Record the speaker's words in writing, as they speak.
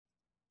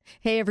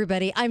Hey,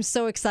 everybody. I'm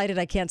so excited.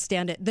 I can't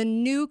stand it. The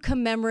new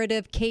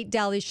commemorative Kate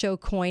Daly Show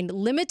coin,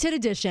 limited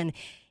edition,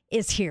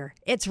 is here.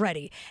 It's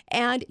ready.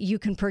 And you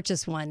can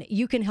purchase one.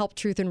 You can help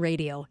Truth and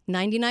Radio.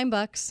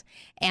 $99.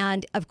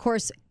 And of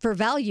course, for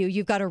value,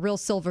 you've got a real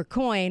silver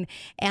coin.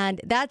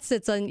 And that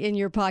sits in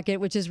your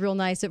pocket, which is real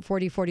nice at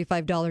 $40,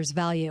 $45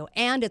 value.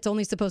 And it's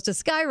only supposed to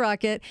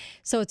skyrocket.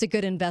 So it's a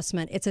good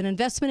investment. It's an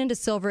investment into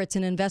silver. It's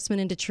an investment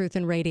into Truth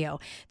and Radio.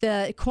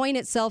 The coin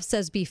itself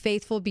says, be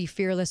faithful, be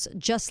fearless,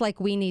 just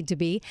like we need to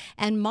be.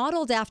 And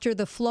modeled after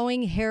the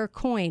flowing hair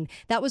coin.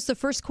 That was the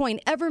first coin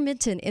ever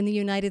minted in the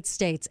United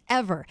States,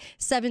 ever.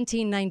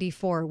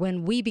 1794,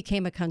 when we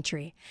became a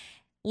country.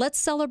 Let's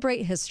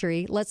celebrate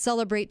history. Let's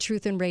celebrate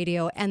Truth and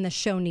Radio, and the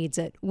show needs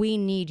it. We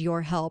need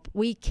your help.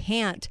 We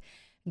can't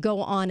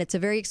go on. It's a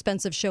very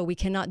expensive show. We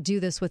cannot do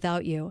this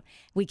without you.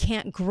 We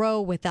can't grow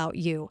without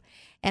you.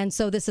 And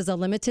so this is a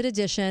limited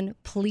edition.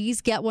 Please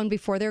get one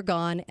before they're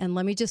gone. And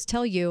let me just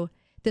tell you,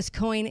 this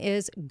coin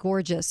is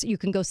gorgeous. You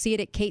can go see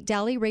it at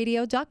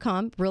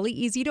katedalyradio.com. Really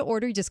easy to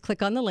order. Just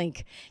click on the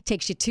link.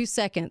 Takes you 2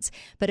 seconds.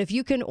 But if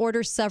you can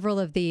order several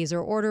of these or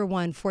order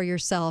one for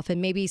yourself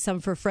and maybe some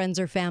for friends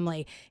or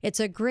family, it's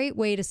a great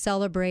way to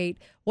celebrate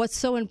what's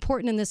so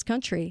important in this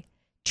country.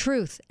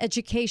 Truth,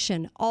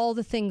 education, all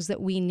the things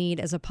that we need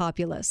as a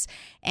populace.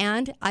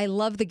 And I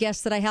love the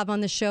guests that I have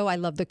on the show. I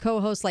love the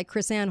co-hosts like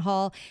Chris Ann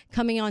Hall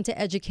coming on to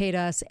educate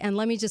us. And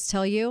let me just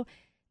tell you,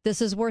 this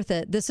is worth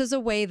it. This is a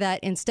way that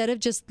instead of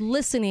just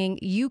listening,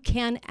 you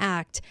can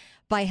act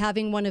by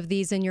having one of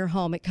these in your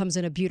home. It comes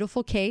in a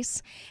beautiful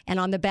case. And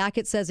on the back,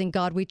 it says, "In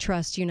God we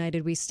trust,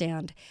 united we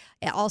stand."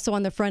 Also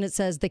on the front, it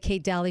says, "The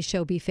Kate Daly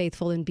Show, be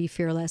faithful and be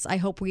fearless." I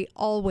hope we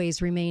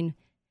always remain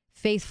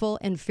faithful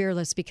and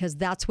fearless, because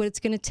that's what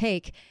it's going to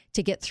take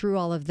to get through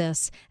all of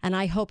this. And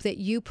I hope that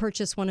you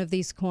purchase one of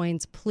these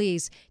coins,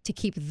 please, to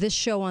keep this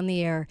show on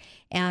the air.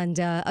 And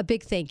a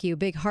big thank you,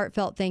 big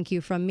heartfelt thank you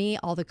from me,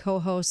 all the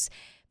co-hosts,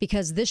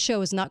 because this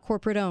show is not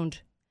corporate owned.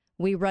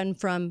 We run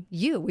from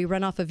you. We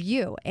run off of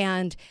you.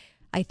 And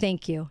I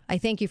thank you. I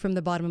thank you from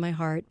the bottom of my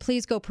heart.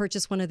 Please go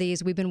purchase one of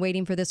these. We've been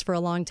waiting for this for a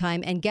long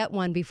time, and get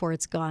one before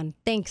it's gone.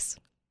 Thanks.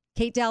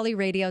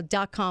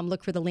 katedalyradio.com.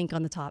 Look for the link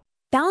on the top.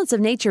 Balance of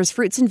Nature's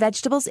fruits and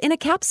vegetables in a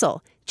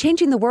capsule,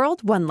 changing the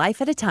world one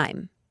life at a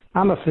time.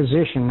 I'm a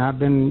physician. I've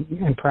been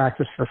in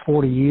practice for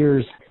 40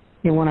 years.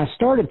 And when I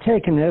started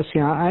taking this,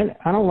 I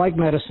don't like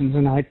medicines,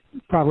 and I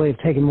probably have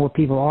taken more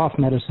people off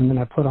medicine than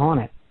I put on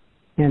it.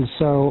 And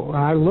so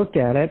I looked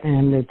at it,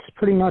 and it's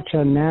pretty much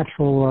a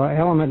natural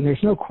element. And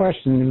there's no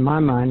question in my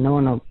mind,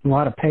 knowing a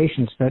lot of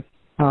patients, that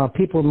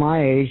people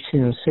my age,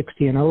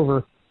 60 and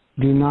over,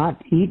 do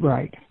not eat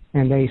right.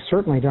 And they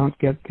certainly don't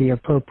get the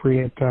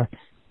appropriate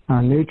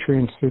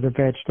nutrients through the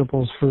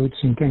vegetables, fruits,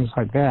 and things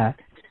like that.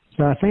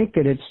 So I think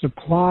that it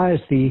supplies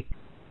the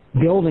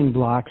building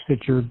blocks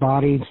that your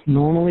body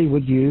normally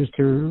would use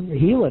to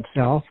heal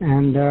itself.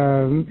 And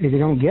if you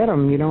don't get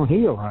them, you don't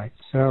heal right.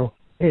 So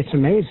it's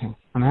amazing.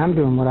 I mean, I'm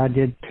doing what I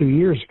did 2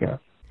 years ago.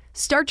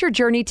 Start your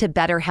journey to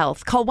better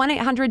health. Call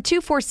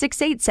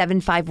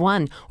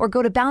 1-800-246-8751 or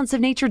go to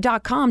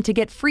balanceofnature.com to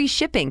get free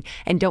shipping.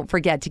 And don't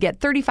forget to get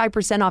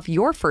 35% off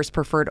your first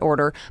preferred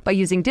order by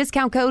using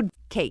discount code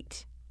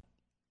KATE.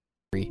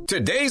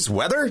 Today's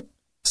weather?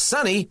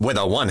 Sunny with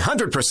a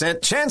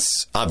 100%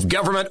 chance of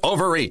government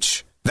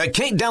overreach. The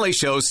Kate Daly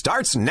Show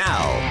starts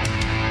now.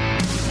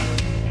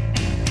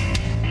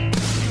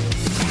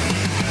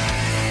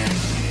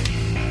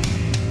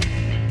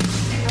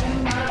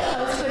 I'm not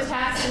opposed to a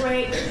tax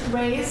rate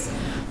raise,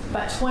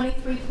 but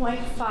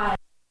 23.5.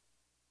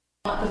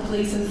 The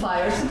police and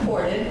fire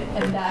supported,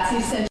 and that's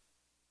essential.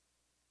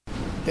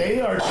 They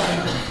are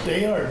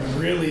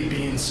really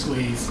being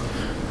squeezed.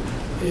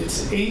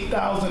 It's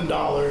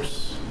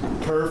 $8,000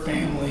 per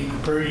family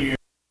per year.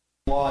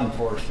 Law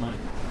enforcement.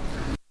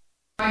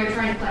 You're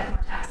trying to collect more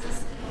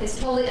taxes. It's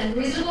totally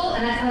unreasonable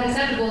and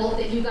unacceptable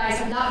that you guys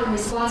have not been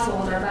responsible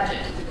with our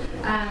budget.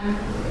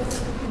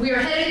 We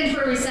are headed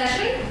into a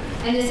recession,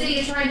 and the city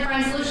is trying to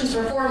find solutions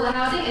for affordable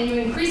housing, and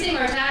you're increasing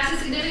our taxes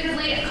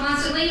significantly and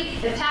constantly.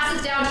 It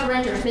passes down to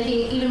renters,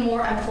 making it even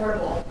more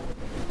unaffordable.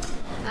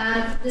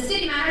 The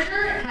city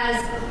manager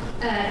has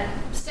a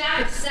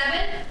staff of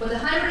 7 with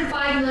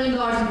 $105 million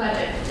in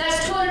budget.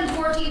 That's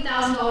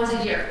 $214,000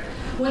 a year,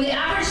 when the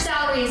average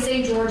salary in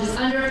St. George is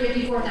under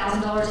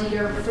 $54,000 a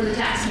year for the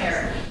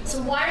taxpayer.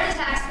 So why are the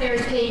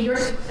taxpayers paying your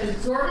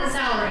exorbitant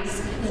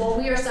salaries while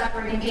we are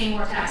suffering and paying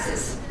more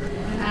taxes?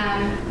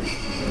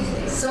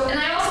 And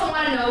I also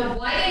want to know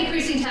why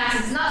increasing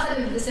taxes is not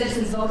something that the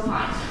citizens vote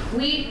upon.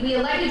 We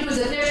elected you as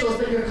officials,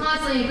 but you're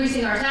constantly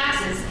increasing our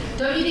taxes.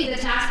 Don't you think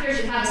the taxpayers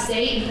should have a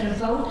say in a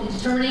vote in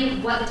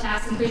determining what the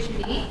tax increase should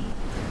be?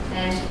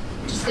 And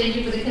just thank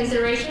you for the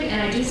consideration,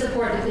 and I do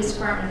support the police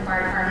department and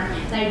fire department,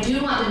 and I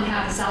do want them to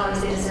have the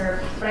salaries they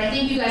deserve, but I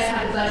think you guys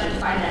have the budget to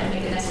find that and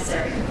make it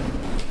necessary.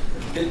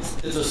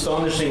 It's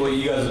astonishing what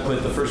you guys have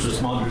put the first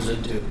responders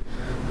into.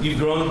 You've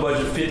grown the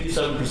budget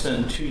 57%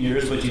 in 2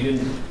 years, but you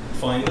didn't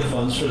find the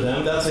funds for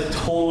them. That's a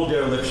total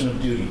dereliction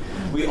of duty.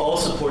 We all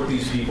support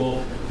these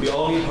people. We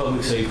all need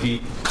public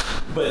safety.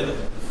 But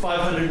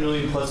 $500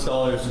 million plus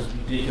is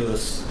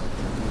ridiculous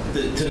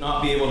to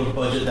not be able to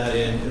budget that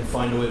in and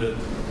find a way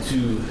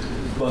to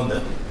fund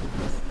them.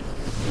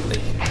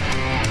 Thank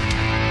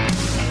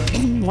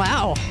you.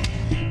 Wow.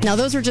 Now,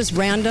 those are just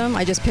random.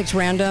 I just picked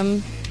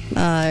random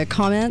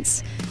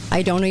comments.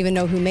 I don't even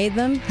know who made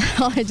them.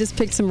 I just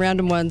picked some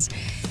random ones.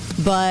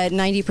 But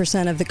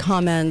 90% of the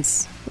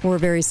comments were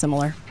very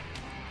similar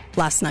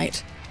last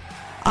night.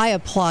 I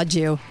applaud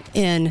you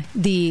in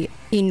the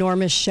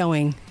enormous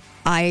showing.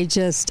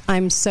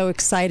 I'm so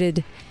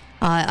excited.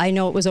 I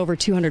know it was over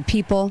 200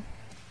 people.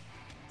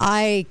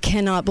 I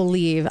cannot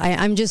believe.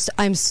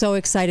 I'm so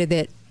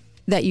excited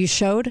that you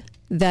showed,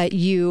 that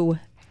you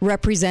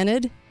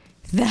represented,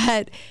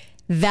 that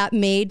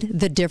made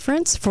the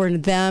difference for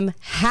them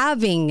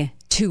having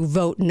to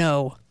vote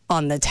no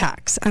on the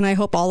tax. And I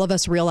hope all of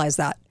us realize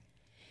that.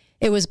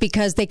 It was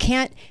because they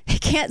can't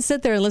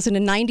sit there and listen to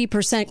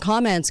 90%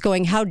 comments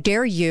going, how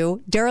dare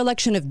you,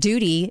 dereliction of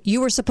duty, you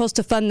were supposed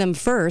to fund them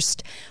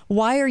first.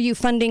 Why are you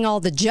funding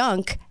all the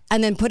junk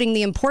and then putting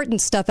the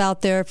important stuff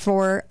out there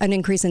for an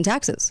increase in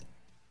taxes?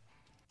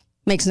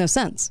 Makes no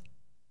sense.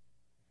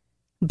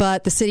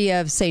 But the city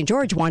of St.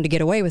 George wanted to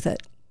get away with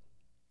it.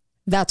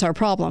 That's our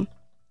problem.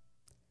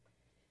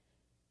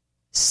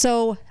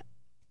 So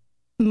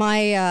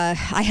I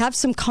have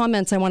some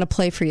comments I want to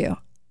play for you.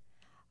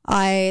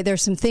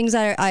 There's some things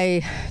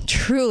I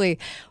truly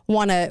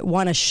want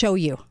to show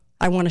you.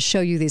 I want to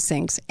show you these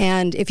things.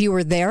 And if you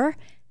were there,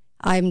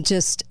 I'm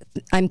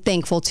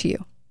thankful to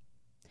you.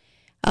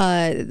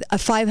 A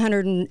 $3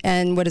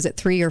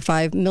 or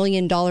 $5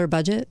 million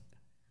budget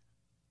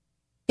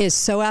is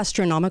so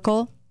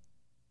astronomical.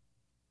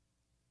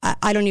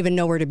 I don't even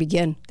know where to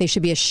begin. They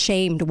should be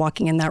ashamed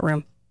walking in that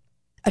room.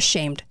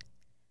 Ashamed.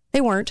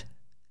 They weren't.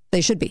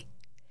 They should be.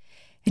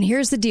 And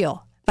here's the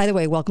deal. By the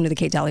way, welcome to the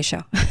Kate Daly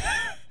Show.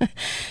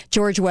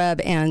 George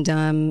Webb and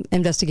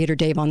Investigator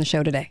Dave on the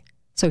show today.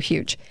 So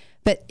huge.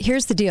 But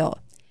here's the deal.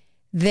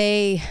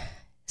 They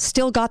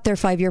still got their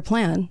 5-year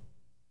plan.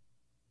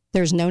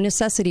 There's no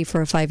necessity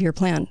for a 5-year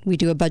plan. We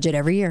do a budget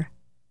every year.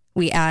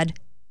 We add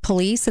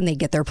police and they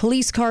get their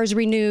police cars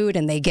renewed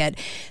and they get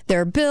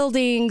their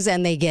buildings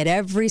and they get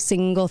every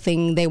single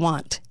thing they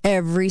want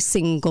every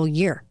single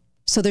year.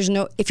 So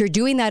if you're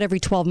doing that every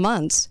 12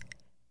 months,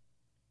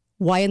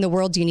 why in the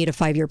world do you need a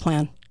 5-year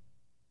plan?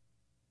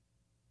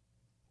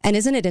 And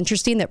isn't it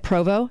interesting that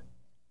Provo,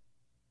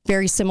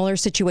 very similar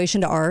situation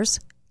to ours,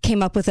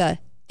 came up with a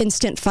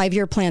instant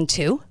 5-year plan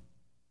too?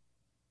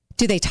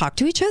 Do they talk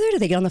to each other? Do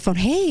they get on the phone?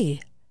 Hey,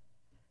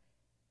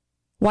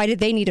 why did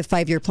they need a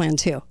 5-year plan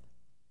too?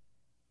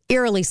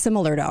 Eerily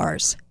similar to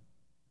ours.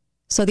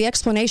 So the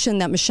explanation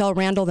that Michelle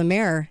Randall, the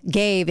mayor,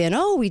 gave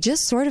we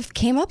just sort of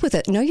came up with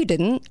it. No, you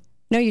didn't.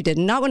 No, you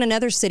didn't. Not when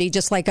another city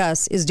just like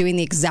us is doing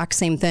the exact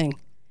same thing.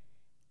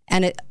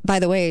 And by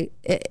the way,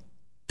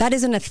 that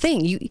isn't a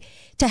thing.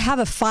 To have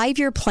a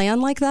 5-year plan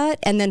like that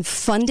and then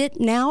fund it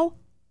now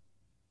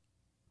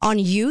on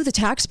you, the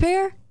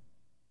taxpayer.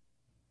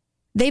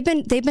 They've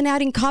been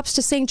adding cops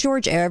to St.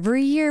 George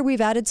every year.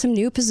 We've added some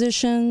new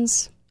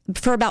positions.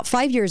 For about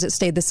 5 years, it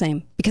stayed the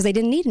same because they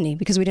didn't need any,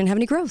 because we didn't have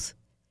any growth.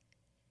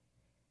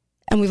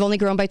 And we've only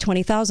grown by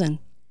 20,000.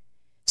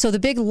 So the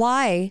big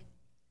lie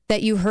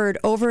that you heard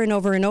over and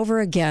over and over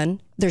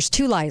again, there's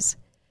 2 lies.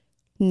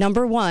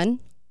 Number one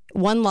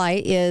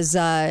lie is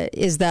that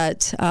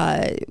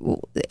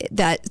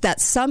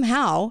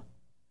somehow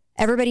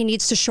everybody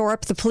needs to shore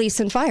up the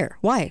police and fire.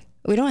 Why?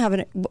 We don't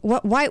have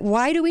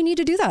why do we need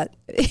to do that?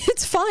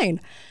 It's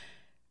fine.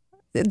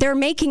 They're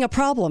making a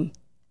problem.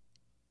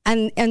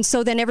 And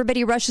so then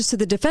everybody rushes to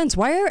the defense.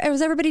 Why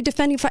is everybody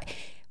defending?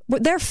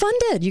 They're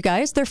funded, you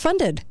guys. They're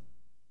funded.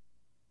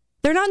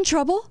 They're not in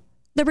trouble.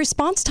 The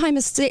response time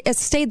has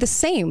stayed the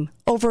same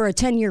over a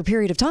 10-year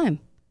period of time.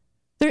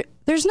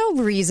 There's no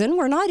reason.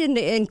 We're not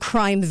in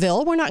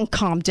Crimeville. We're not in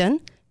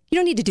Compton. You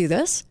don't need to do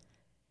this.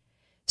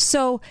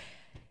 So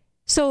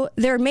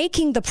they're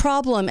making the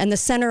problem and the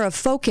center of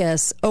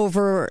focus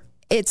over.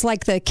 It's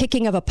like the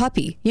kicking of a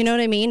puppy. You know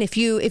what I mean?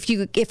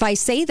 If I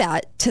say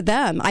that to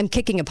them, I'm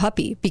kicking a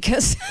puppy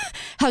because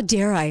how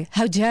dare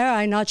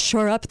I not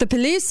shore up the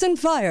police and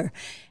fire?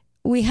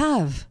 We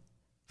have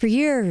for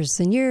years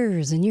and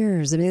years and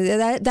years. I mean,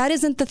 that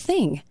isn't the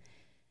thing.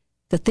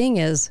 The thing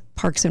is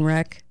Parks and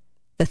Rec.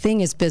 The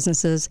thing is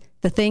businesses.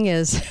 The thing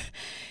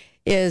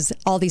is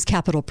all these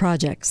capital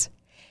projects.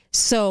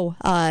 So,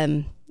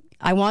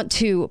 I want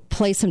to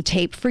play some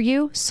tape for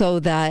you so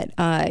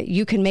that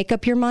you can make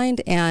up your mind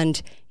and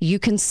you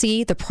can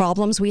see the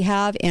problems we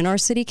have in our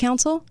city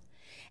council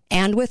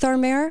and with our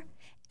mayor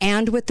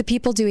and with the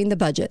people doing the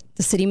budget,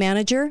 the city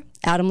manager,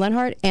 Adam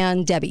Lenhart,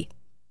 and Debbie,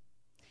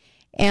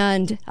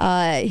 and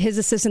his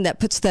assistant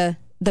that puts the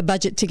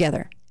budget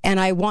together. And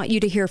I want you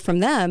to hear from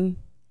them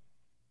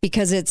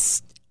because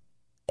it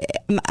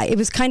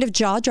was kind of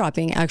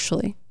jaw-dropping,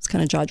 actually. It's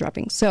kind of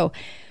jaw-dropping. So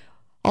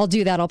I'll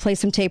do that. I'll play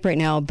some tape right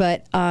now.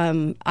 But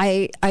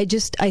I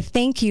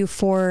thank you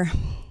for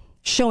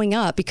showing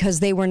up because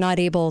they were not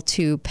able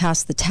to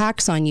pass the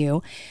tax on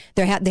you.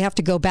 They have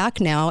to go back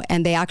now,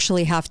 and they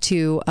actually have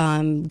to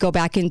go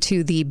back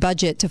into the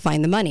budget to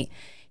find the money.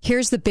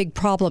 Here's the big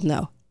problem,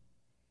 though.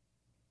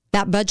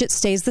 That budget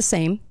stays the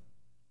same.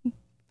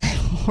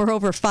 We're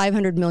over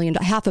 $500 million,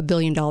 $500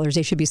 million.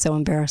 They should be so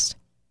embarrassed.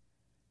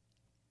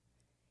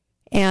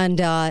 And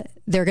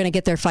they're going to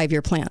get their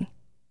 5-year plan.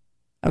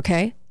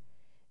 Okay?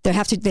 They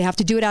have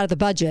to do it out of the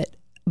budget,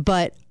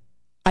 but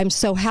I'm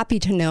so happy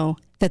to know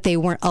that they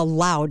weren't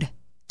allowed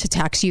to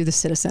tax you, the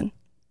citizen,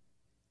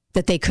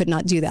 that they could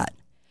not do that.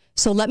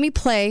 So let me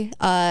play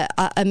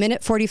a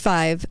minute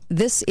 45.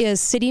 This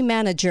is City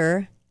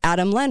Manager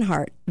Adam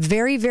Lenhart,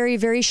 very, very,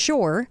 very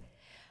sure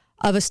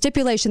of a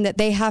stipulation that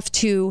they have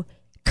to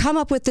come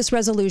up with this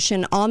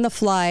resolution on the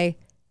fly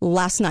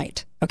last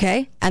night.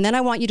 Okay. And then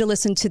I want you to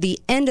listen to the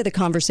end of the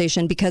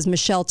conversation because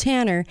Michelle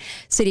Tanner,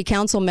 city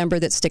council member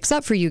that sticks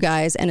up for you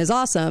guys and is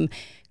awesome,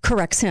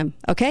 corrects him.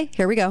 Okay.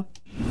 Here we go.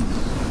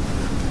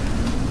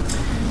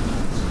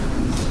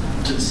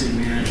 To the city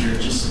manager,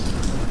 just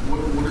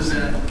what is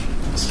that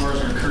as far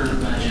as our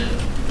current budget?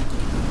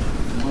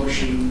 The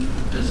motion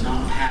does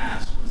not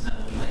pass. What does that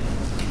look like?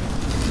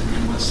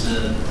 And what's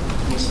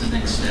the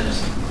next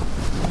steps?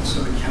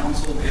 So the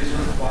council is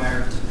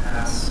required to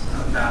pass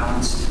a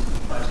balanced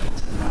budget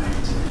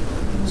tonight.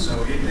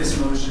 So if this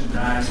motion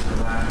dies for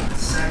lack of a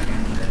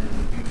second, then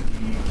it would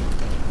be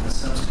a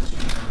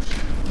substitute motion.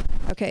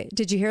 Okay,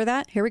 did you hear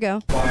that? Here we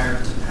go.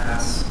 Required to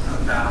pass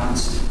a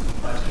balanced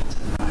budget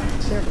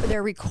tonight.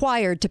 They're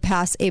required to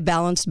pass a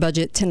balanced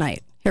budget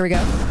tonight. Here we go.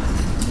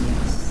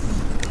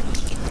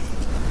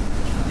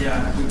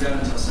 Yeah, we've got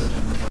until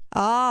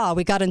September.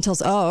 We got until...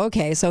 Oh,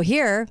 okay. So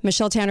here,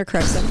 Michelle Tanner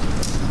corrects them.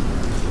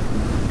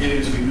 It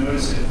is, we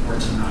notice it for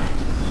tonight.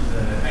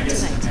 I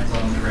guess it depends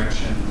on the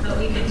direction. But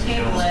we can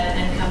table it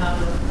and come up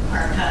with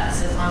our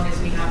cuts as long as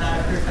we have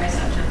that approved by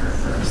September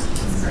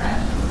 1st,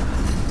 correct?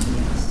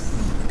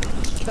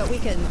 But we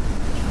can...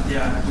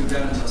 Yeah, we've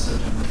got until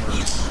September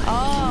 1st.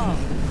 Oh.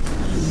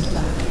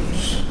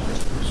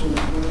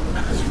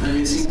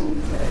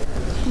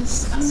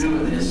 I'm new at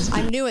this.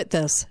 I'm new at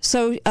this.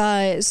 So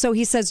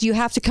he says you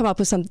have to come up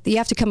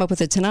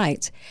with it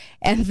tonight.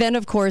 And then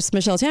of course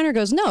Michelle Tanner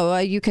goes, "No,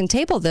 you can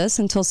table this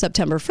until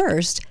September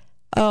 1st."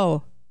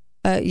 Oh.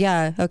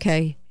 Yeah,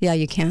 okay. Yeah,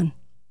 you can.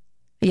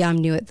 Yeah, I'm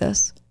new at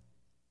this.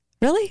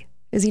 Really?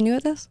 Is he new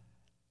at this?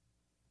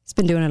 He's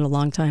been doing it a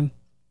long time.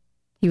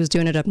 He was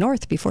doing it up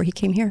north before he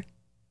came here.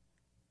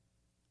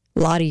 A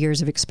lot of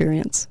years of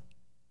experience.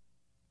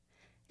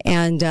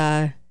 And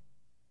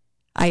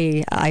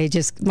I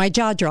just, my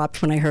jaw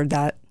dropped when I heard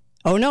that.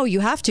 Oh no, you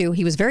have to.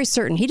 He was very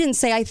certain. He didn't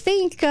say, I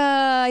think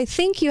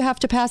you have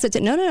to pass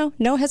it.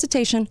 No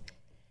hesitation.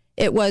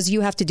 It was, you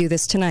have to do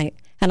this tonight.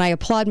 And I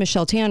applaud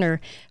Michelle Tanner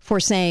for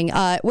saying,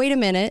 wait a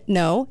minute.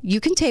 No, you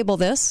can table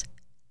this.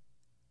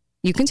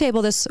 You can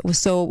table this.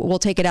 So we'll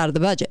take it out of the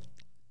budget.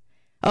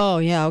 Oh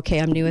yeah. Okay.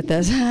 I'm new at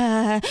this.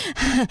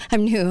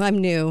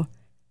 I'm new.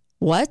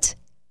 What?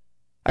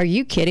 Are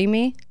you kidding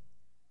me?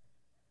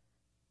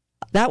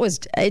 That was,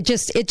 it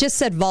just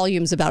said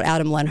volumes about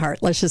Adam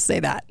Lenhart. Let's just say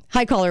that.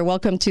 Hi, caller.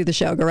 Welcome to the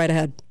show. Go right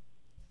ahead.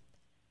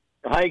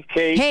 Hi,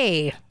 Kate.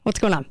 Hey, what's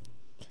going on?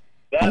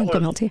 That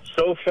was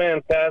so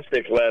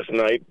fantastic last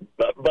night.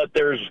 But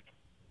there's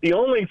the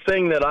only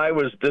thing that I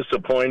was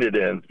disappointed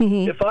in.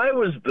 Mm-hmm. If I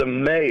was the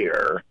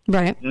mayor,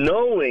 right,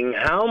 knowing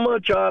how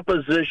much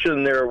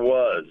opposition there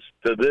was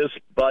to this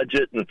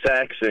budget and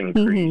tax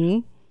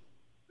increase,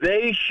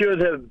 they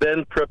should have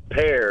been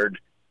prepared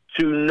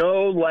to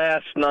know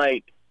last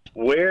night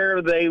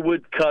where they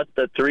would cut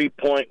the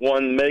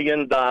 $3.1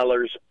 million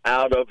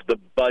out of the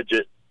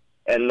budget.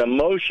 And the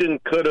motion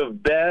could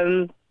have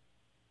been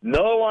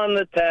no on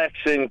the tax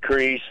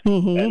increase,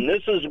 and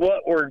this is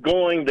what we're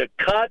going to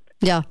cut.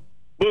 Yeah.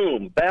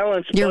 Boom.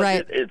 Balanced You're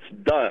budget, right. It's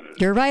done.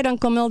 You're right,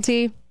 Uncle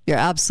Milty. You're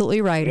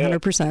absolutely right,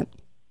 100%.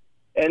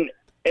 And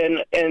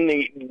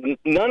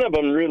none of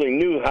them really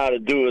knew how to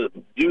do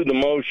the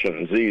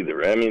motions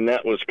either. I mean,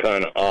 that was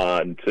kind of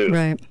odd, too.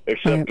 Right.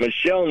 Except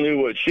Michelle knew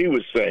what she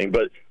was saying,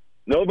 but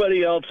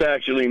nobody else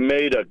actually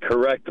made a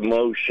correct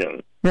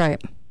motion.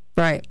 Right.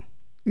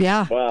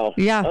 Yeah. Wow.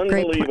 Yeah.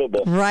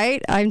 Unbelievable.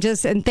 Great. Right.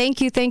 And thank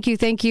you,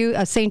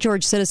 St.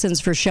 George citizens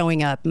for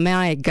showing up.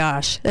 My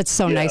gosh, it's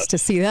so nice to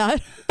see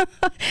that.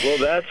 Well,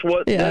 that's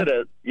what did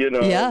it. You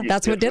know. Yeah,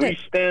 that's what did it. If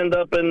we stand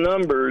up in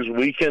numbers,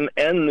 we can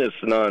end this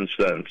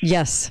nonsense.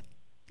 Yes.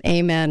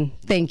 Amen.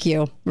 Thank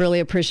you. Really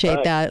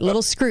appreciate that. A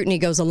little scrutiny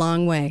goes a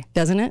long way,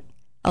 doesn't it?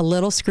 A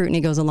little scrutiny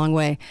goes a long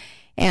way.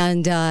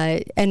 And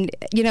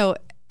you know,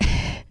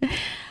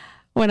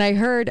 when I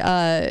heard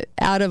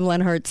Adam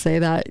Lenhart say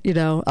that, you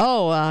know,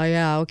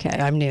 yeah, okay,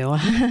 I'm new.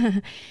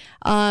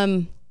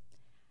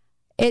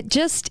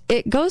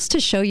 It goes to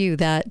show you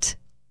that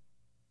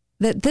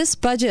this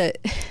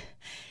budget,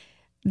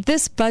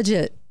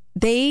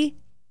 they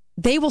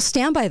will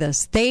stand by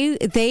this.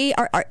 They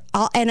are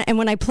and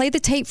when I play the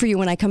tape for you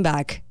when I come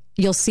back,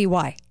 you'll see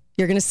why.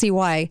 You're going to see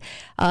why.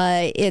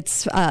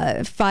 It's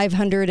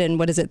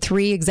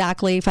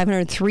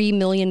 $503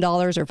 million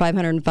or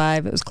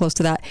 505. It was close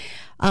to that.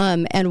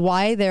 And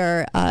why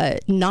they're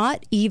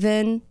not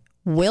even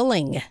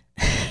willing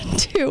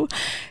to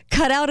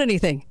cut out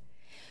anything.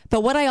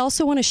 But what I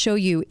also want to show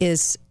you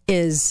is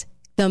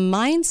the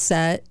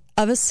mindset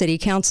of a city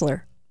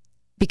councilor,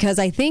 because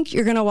I think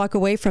you're going to walk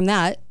away from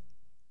that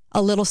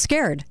a little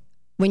scared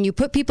when you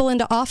put people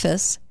into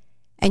office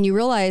and you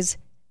realize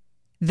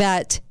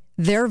that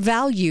their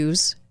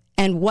values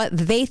and what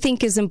they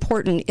think is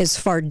important is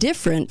far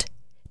different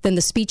than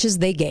the speeches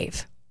they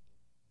gave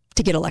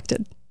to get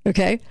elected.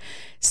 Okay.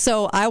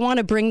 So I want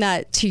to bring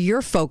that to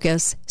your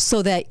focus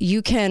so that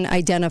you can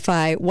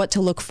identify what to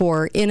look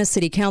for in a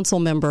city council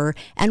member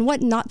and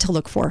what not to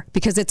look for,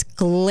 because it's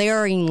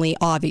glaringly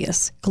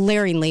obvious.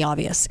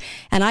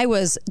 And I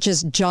was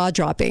just jaw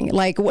dropping.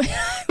 Like when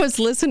I was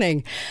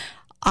listening,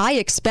 I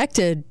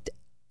expected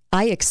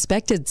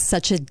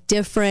such a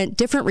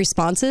different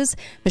responses.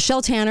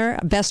 Michelle Tanner,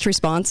 best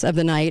response of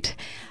the night.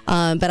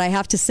 But I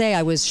have to say,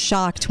 I was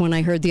shocked when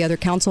I heard the other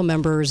council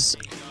members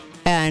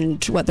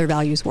and what their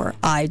values were.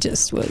 I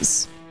just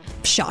was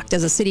shocked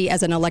as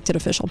an elected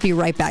official. Be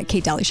right back.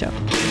 Kate Daly Show.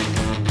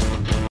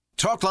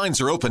 Talk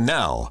lines are open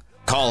now.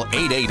 Call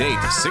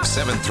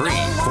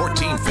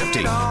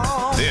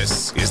 888-673-1450.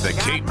 This is the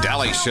Kate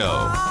Daly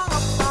Show.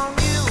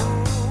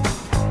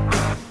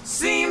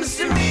 Seems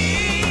to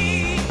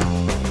me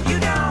you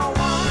don't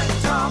want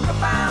to talk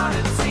about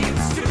it.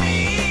 Seems to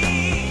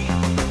me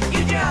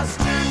you just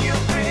turn your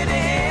pretty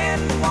head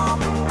and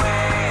walk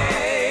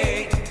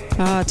away.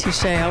 Oh,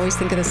 touche. I always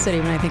think of the city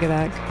when I think of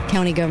that.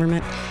 County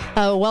government.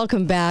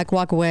 Welcome back.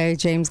 Walk away,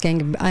 James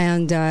Gang.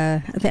 And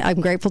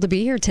I'm grateful to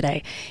be here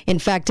today. In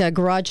fact,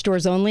 Garage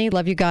Doors Only.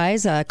 Love you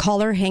guys.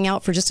 Caller, hang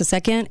out for just a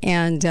second.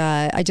 And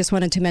I just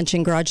wanted to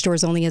mention Garage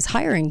Doors Only is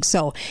hiring.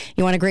 So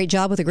you want a great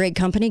job with a great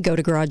company? Go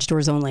to Garage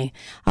Doors Only.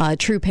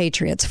 True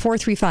Patriots.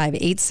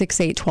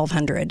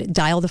 435-868-1200.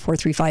 Dial the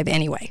 435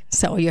 anyway.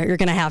 So you're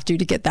going to have to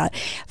get that.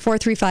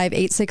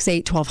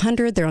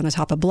 435-868-1200. They're on the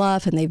top of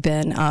Bluff, and they've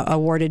been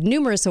awarded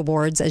numerous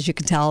awards, as you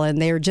can tell,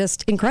 and they're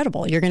just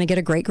incredible. You're going to get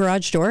a great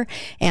garage door.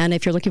 And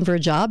if you're looking for a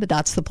job,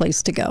 that's the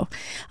place to go.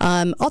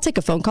 I'll take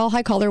a phone call.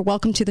 Hi, caller.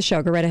 Welcome to the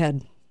show. Go right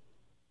ahead.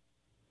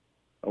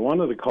 I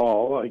wanted to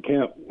call.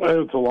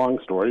 It's a long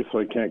story, so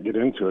I can't get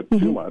into it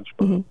too much.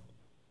 But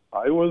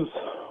I was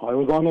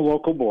on a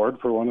local board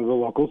for one of the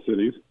local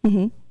cities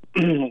here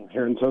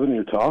in southern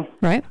Utah.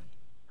 Right.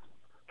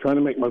 Trying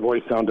to make my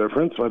voice sound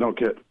different so I don't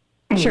get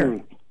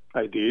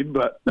ID'd,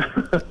 but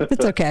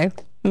it's okay.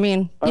 I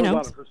mean, I was on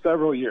it for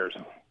several years.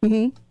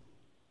 And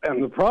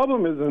the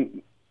problem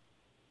isn't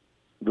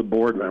the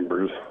board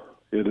members,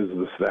 it is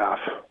the staff.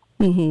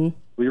 We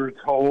were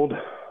told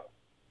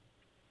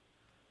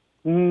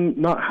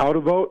not how to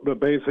vote, but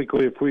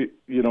basically if we,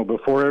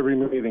 before every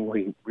meeting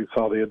we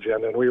saw the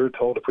agenda, and we were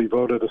told if we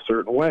voted a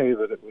certain way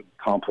that it would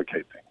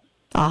complicate things.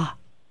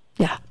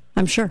 Yeah,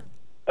 I'm sure.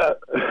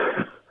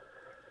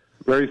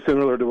 Very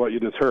similar to what you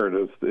just heard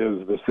is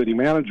the city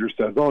manager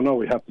says, oh no,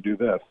 we have to do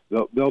this.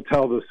 They'll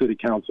tell the city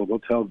council, they'll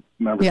tell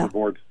members of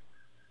boards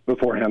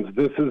beforehand,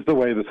 this is the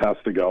way this has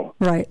to go.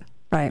 Right.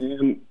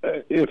 And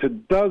if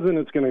it doesn't,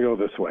 it's going to go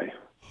this way.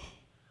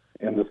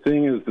 And the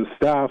thing is, the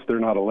staff, they're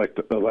not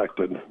elected.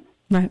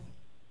 Right.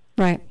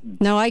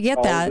 No, I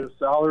get that. Their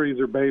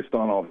salaries are based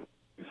on all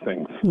these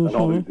things and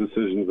all these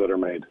decisions that are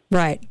made.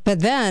 Right.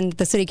 But then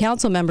the city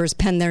council members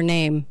pen their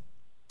name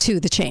to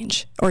the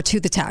change or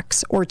to the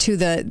tax or to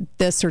the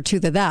this or to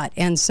the that.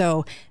 And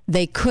so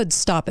they could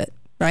stop it,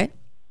 right?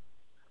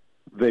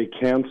 They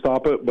can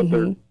stop it, but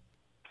they're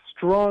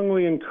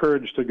strongly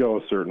encouraged to go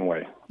a certain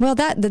way. Well,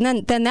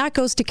 then that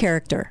goes to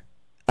character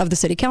of the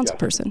city council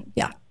person.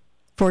 Yeah,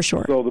 for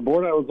sure. So the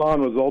board I was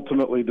on was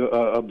ultimately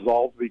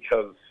absolved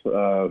because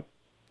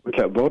we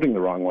kept voting the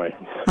wrong way.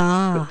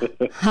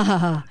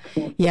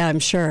 Yeah, I'm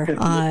sure.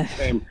 A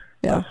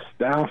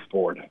staff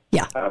board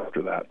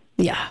after that.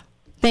 Yeah.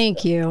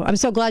 Thank you. I'm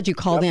so glad you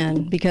called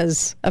in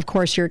because, of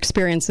course, your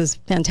experience is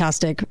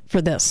fantastic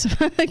for this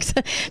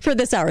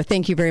hour.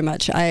 Thank you very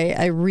much.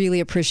 I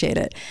really appreciate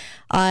it.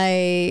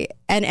 And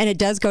it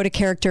does go to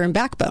character and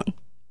backbone.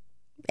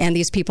 And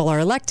these people are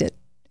elected.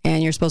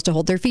 And you're supposed to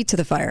hold their feet to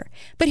the fire.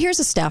 But here's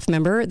a staff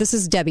member. This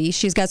is Debbie.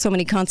 She's got so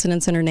many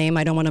consonants in her name.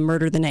 I don't want to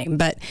murder the name,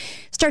 but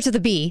starts with a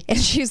B. And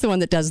she's the one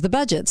that does the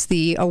budgets,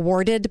 the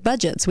awarded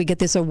budgets. We get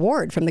this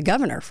award from the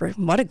governor for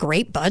what a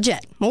great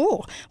budget.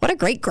 Oh, what a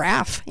great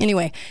graph.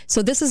 Anyway,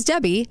 so this is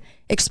Debbie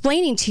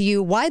explaining to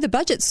you why the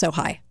budget's so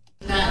high.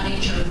 That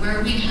nature,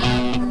 where we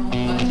have our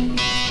own budget.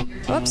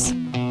 Whoops.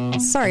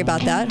 Sorry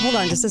about that. Hold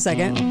on just a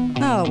second.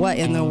 Oh, what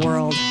in the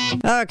world?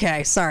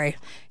 Okay, sorry.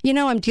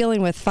 I'm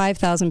dealing with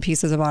 5,000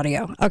 pieces of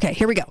audio. Okay,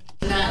 here we go.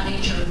 That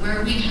nature,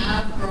 where we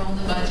have grown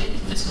the budget in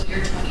fiscal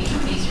year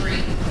 2023.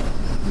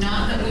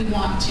 Not that we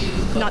want to.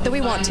 Not that we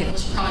want to.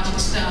 Those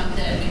projects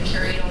that we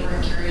carried over.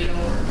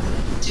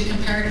 To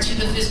compare it to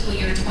the fiscal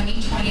year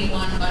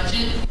 2021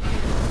 budget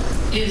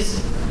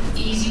is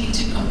easy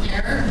to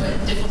compare,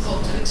 but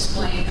difficult to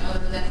explain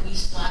other than we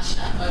slashed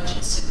that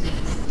budget significantly.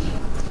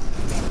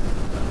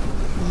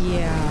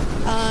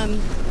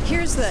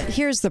 But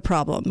here's the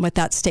problem with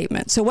that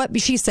statement. So what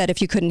she said,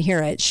 if you couldn't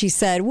hear it, she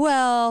said,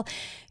 well,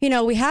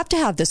 we have to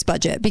have this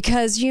budget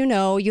because,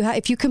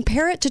 if you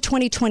compare it to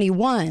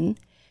 2021,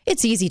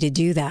 it's easy to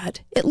do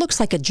that. It looks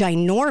like a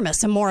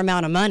ginormous more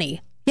amount of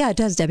money. Yeah, it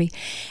does, Debbie.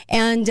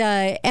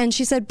 And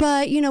she said,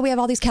 but, we have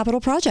all these capital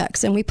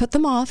projects and we put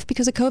them off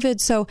because of COVID.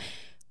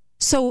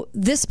 So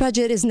this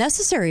budget is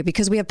necessary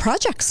because we have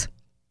projects.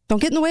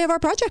 Don't get in the way of our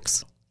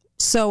projects.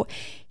 So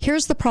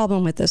here's the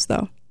problem with this,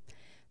 though.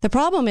 The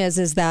problem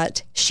is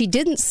that she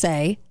didn't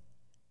say,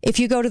 if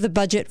you go to the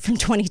budget from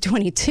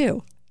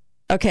 2022,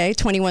 okay,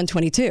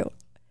 21-22,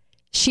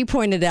 she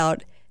pointed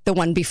out the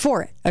one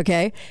before it,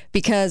 okay,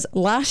 because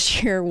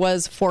last year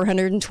was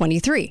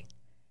 $423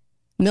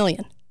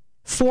 million.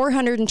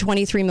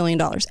 $423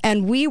 million.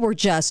 And we were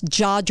just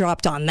jaw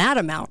dropped on that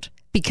amount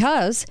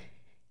because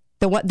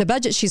the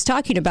budget she's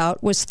talking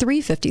about was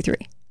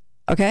 $353.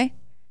 Okay.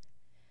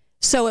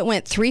 So it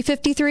went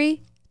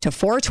 $353 to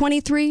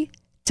 $423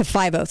 to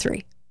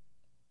 $503.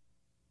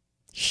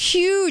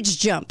 Huge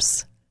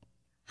jumps.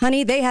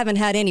 Honey, they haven't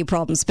had any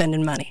problem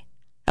spending money.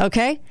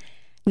 Okay.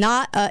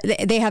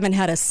 They haven't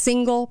had a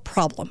single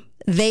problem.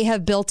 They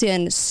have built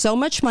in so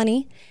much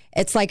money.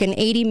 It's like an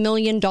 $80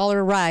 million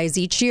rise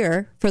each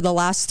year for the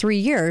last 3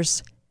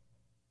 years.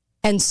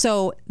 And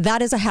so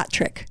that is a hat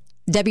trick.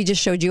 Debbie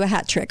just showed you a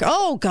hat trick.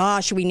 Oh,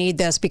 gosh, we need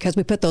this because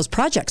we put those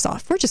projects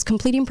off. We're just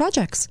completing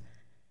projects.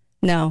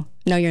 No,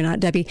 you're not,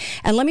 Debbie.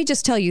 And let me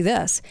just tell you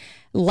this.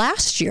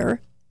 Last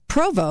year,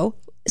 Provo,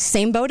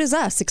 same boat as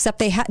us, except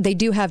they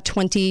do have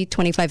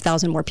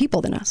 25,000 more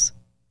people than us.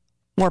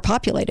 More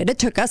populated. It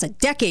took us a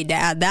decade to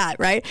add that,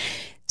 right?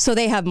 So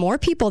they have more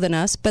people than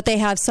us, but they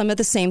have some of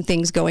the same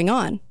things going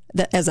on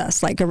as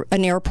us, like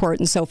an airport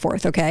and so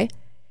forth, okay?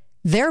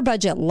 Their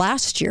budget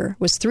last year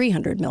was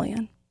 $300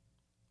 million.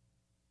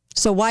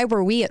 So why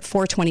were we at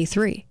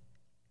 423?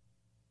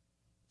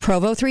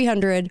 Provo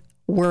 300,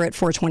 we're at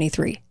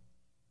 423.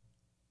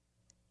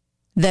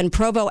 Then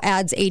Provo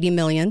adds 80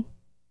 million.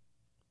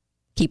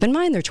 Keep in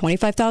mind, there are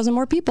 25,000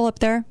 more people up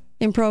there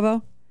in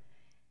Provo.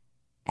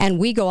 And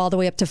we go all the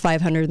way up to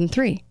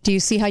 503. Do you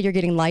see how you're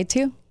getting lied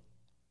to?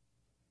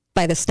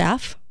 By the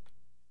staff,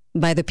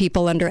 by the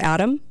people under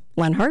Adam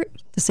Lenhart,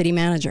 the city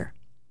manager.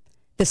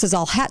 This is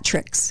all hat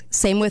tricks.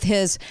 Same with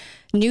his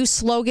new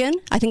slogan.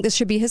 I think this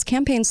should be his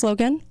campaign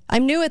slogan.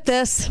 I'm new at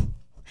this.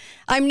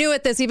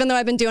 Even though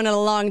I've been doing it a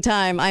long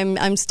time.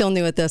 I'm still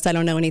new at this. I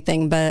don't know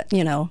anything, but,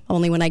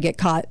 only when I get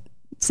caught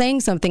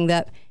saying something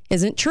that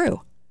isn't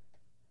true.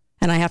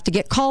 And I have to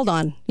get called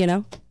on,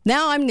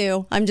 Now I'm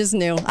new. I'm just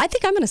new. I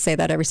think I'm going to say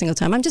that every single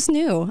time. I'm just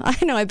new. I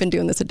know I've been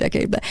doing this a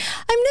decade, but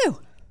I'm new.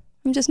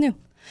 I'm just new.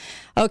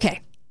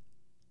 Okay.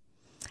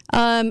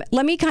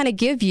 Let me kind of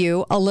give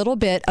you a little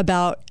bit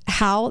about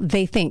how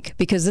they think,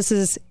 because this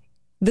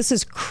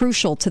is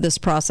crucial to this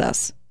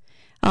process,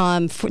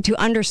 to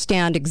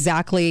understand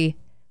exactly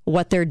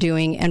what they're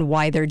doing and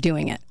why they're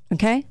doing it.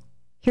 Okay?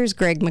 Here's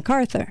Greg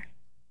MacArthur.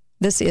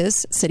 This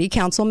is city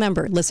council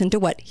member. Listen to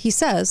what he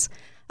says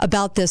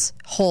about this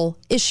whole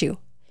issue.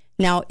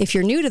 Now, if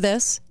you're new to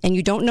this and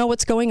you don't know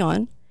what's going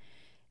on,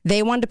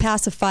 they wanted to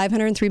pass a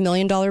 $503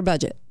 million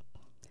budget.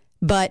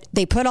 But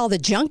they put all the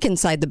junk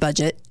inside the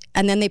budget,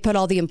 and then they put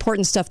all the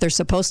important stuff they're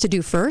supposed to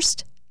do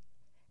first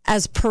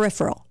as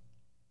peripheral.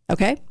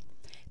 Okay?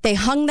 They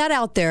hung that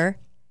out there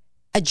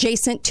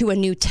adjacent to a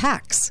new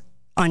tax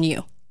on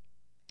you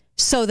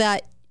so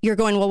that you're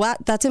going, well,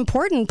 that's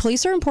important.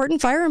 Police are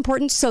important. Fire are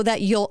important, so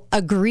that you'll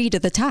agree to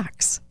the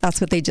tax.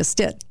 That's what they just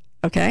did.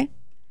 Okay?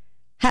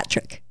 Hat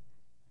trick.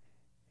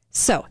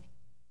 So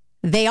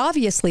they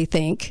obviously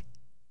think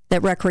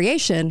that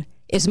recreation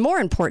is more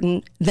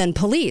important than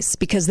police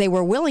because they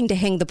were willing to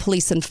hang the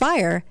police and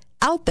fire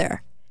out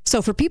there.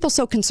 So for people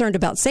so concerned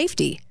about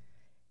safety,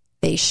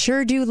 they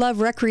sure do love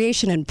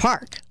recreation and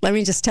park. Let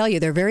me just tell you,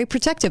 they're very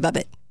protective of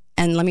it.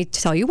 And let me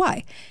tell you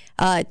why.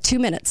 2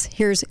 minutes.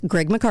 Here's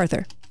Greg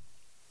MacArthur.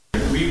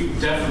 We've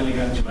definitely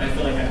got to. I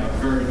feel like I have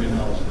a very good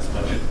knowledge of this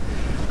budget.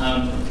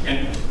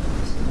 And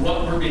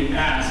what we're being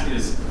asked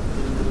is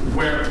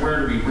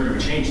where do we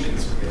change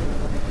things?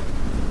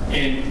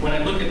 And when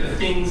I look at the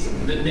things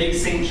that make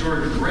St.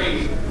 George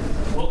great,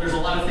 well, there's a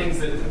lot of things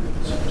that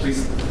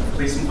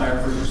police and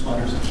fire, first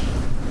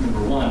responders,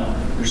 number one.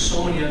 There's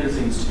so many other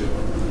things too.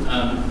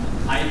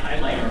 I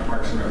like our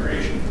parks and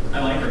recreation.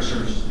 I like our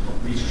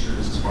leisure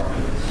services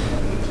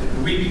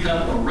department. We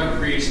become a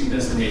recreation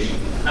destination.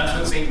 That's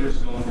what St. George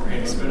is going for. Hey,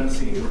 let's go down to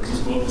St. George. Let's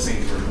go up to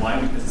St. George.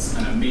 Why? Because it's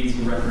an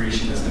amazing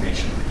recreation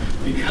destination.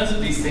 Because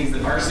of these things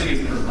that our city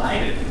has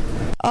provided.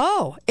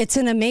 Oh, it's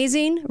an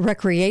amazing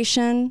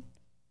recreation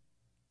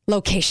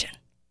location.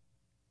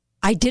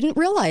 I didn't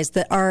realize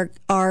that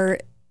our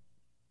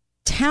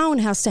town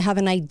has to have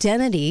an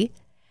identity,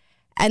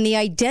 and the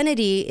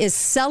identity is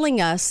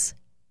selling us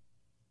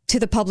to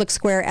the public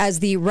square as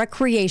the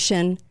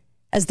recreation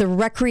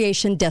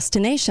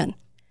destination.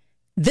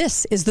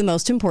 This is the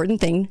most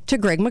important thing to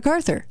Greg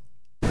MacArthur.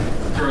 For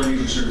our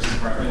leisure services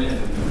department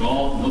and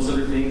golf and those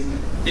other things,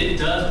 it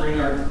does bring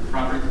our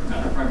property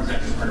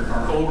taxes,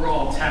 our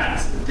overall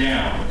tax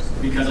down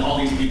because all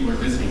these people are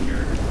visiting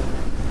here.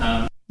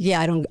 Yeah,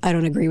 I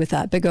don't agree with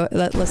that. But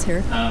let's hear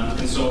it.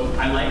 And so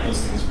I like those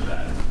things for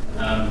that.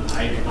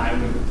 I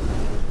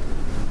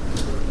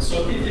would.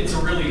 So it's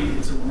a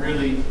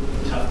really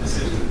tough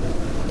decision.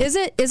 Is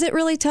it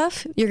really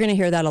tough? You're going to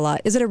hear that a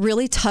lot. Is it a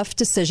really tough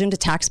decision to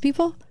tax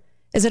people?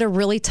 Is it a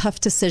really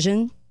tough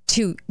decision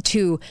to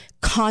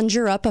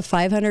conjure up a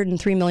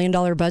 $503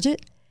 million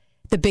budget?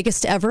 The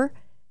biggest ever?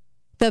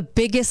 The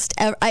biggest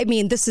ever. I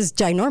mean, this is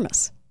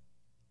ginormous.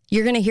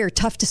 You're going to hear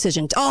tough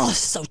decision. Oh,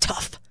 so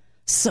tough.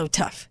 So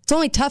tough. It's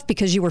only tough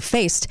because you were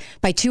faced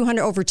by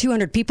over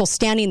 200 people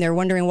standing there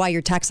wondering why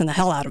you're taxing the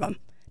hell out of them.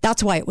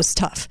 That's why it was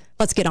tough.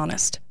 Let's get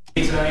honest.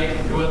 Tonight,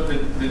 what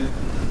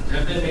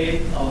have been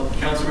made,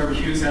 Councilmember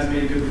Hughes has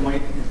made a good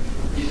point.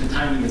 The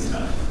timing is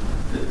tough.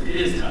 It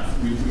is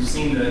tough. We've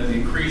seen the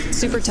increase in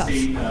super tough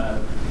state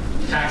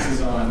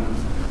taxes on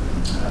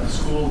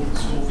school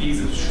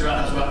fees.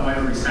 That's why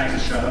everybody's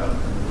taxes shut up.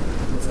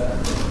 What's that?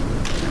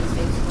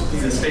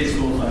 The state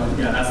school fund.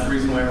 Yeah, that's the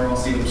reason why we're all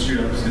seeing them shoot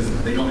up,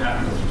 because they don't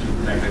have to go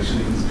through tax. They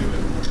shouldn't even do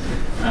it.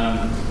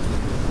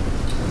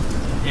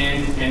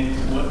 And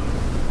what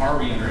are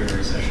we entering a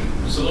recession?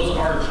 So those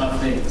are tough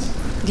things.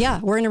 Yeah,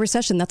 we're in a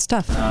recession. That's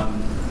tough.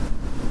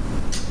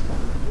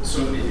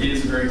 So it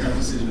is a very tough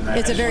decision.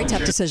 It's a very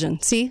tough decision.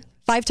 See?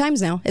 5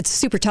 times now. It's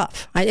super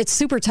tough. It's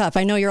super tough.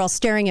 I know you're all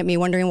staring at me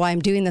wondering why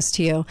I'm doing this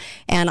to you.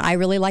 And I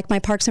really like my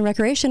Parks and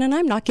Recreation, and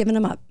I'm not giving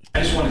them up.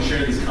 I just want to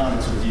share these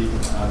comments with you.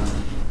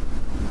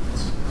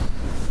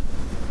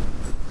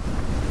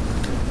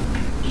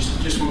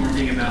 Just one more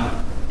thing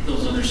about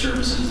those other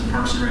services, the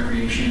Parks and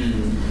Recreation,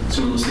 and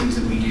some of those things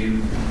that we do.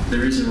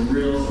 There is a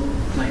real,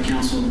 like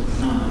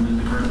Councilman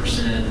MacArthur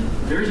said,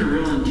 there is a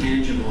real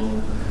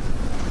intangible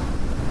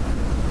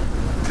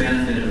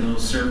benefit of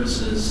those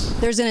services.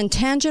 There's an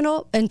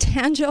intangible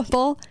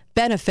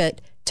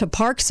benefit to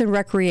Parks and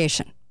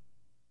Recreation.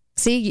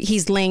 See,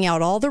 he's laying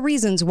out all the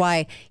reasons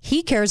why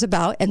he cares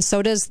about, and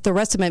so does the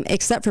rest of them,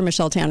 except for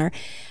Michelle Tanner.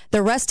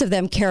 The rest of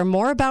them care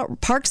more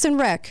about Parks and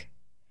Rec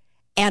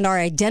and our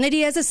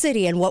identity as a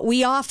city and what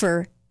we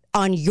offer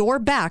on your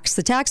backs,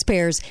 the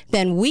taxpayers,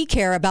 than we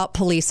care about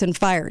police and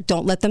fire.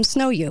 Don't let them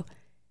snow you,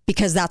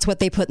 because that's what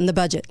they put in the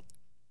budget.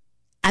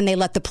 And they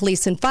let the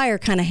police and fire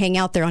kind of hang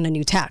out there on a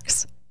new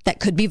tax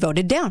that could be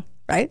voted down,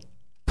 right?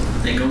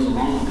 That goes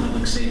along with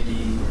public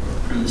safety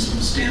from the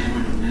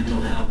standpoint of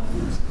mental health.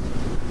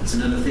 It's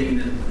another thing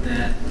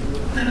that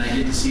I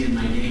get to see in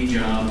my day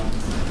job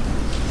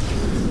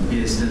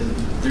is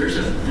that there's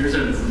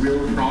a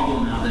real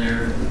problem out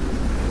there,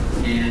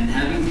 and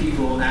having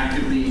people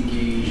actively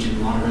engaged in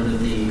a lot of other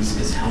things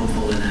is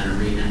helpful in that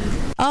arena.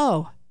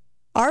 Oh,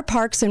 our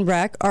Parks and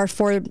Rec are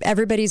for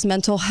everybody's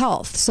mental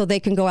health, so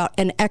they can go out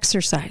and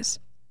exercise.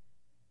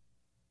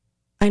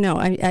 I know.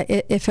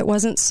 If it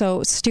wasn't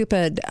so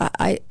stupid,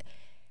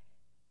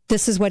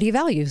 this is what he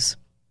values.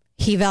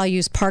 He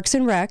values Parks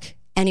and Rec,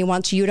 and he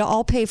wants you to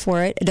all pay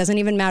for it. It doesn't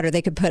even matter.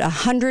 They could put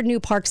 100 new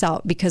parks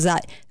out, because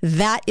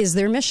that is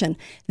their mission.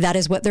 That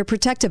is what they're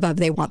protective of.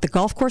 They want the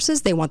golf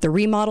courses. They want the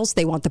remodels.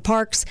 They want the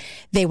parks.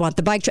 They want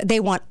the bike. They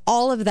want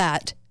all of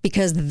that,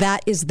 because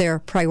that is their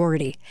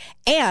priority.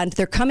 And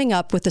they're coming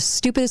up with the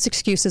stupidest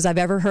excuses I've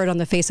ever heard on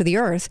the face of the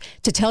earth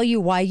to tell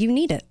you why you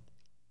need it.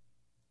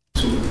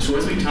 So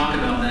as we talk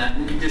about that,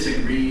 we can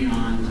disagree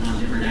on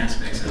different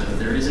aspects of it.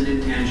 There is an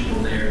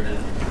intangible there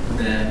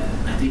that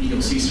I think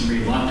you'll see some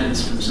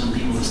reluctance from some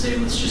people to say,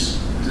 let's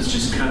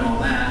just cut all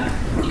that,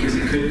 because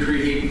it could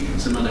create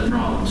some other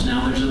problems.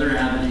 Now there's other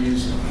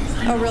avenues.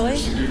 Oh, really?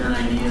 There's some different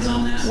ideas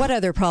on that. What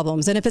other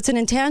problems? And if it's an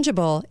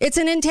intangible, it's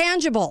an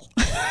intangible.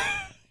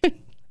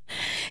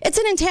 It's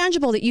an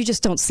intangible that you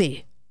just don't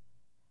see.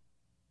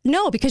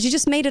 No, because you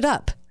just made it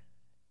up.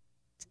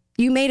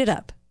 You made it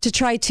up to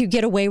try to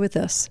get away with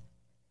this.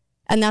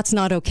 And that's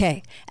not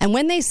okay. And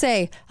when they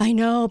say, I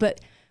know, but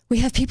we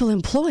have people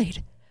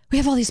employed. We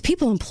have all these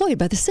people employed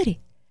by the city.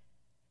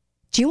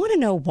 Do you want to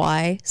know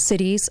why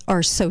cities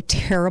are so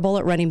terrible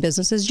at running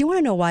businesses? Do you want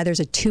to know why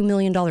there's a $2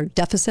 million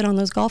deficit on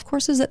those golf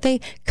courses that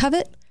they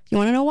covet? You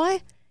want to know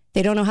why?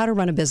 They don't know how to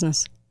run a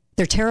business.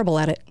 They're terrible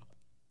at it.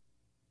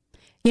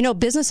 You know,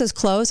 businesses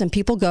close and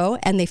people go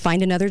and they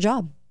find another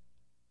job.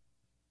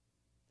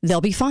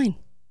 They'll be fine.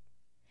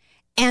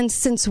 And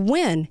since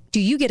when do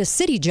you get a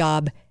city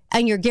job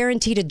and you're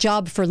guaranteed a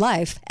job for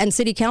life, and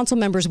city council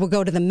members will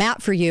go to the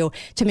mat for you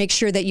to make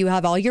sure that you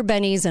have all your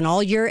bennies and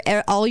all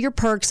your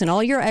perks and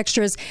all your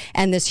extras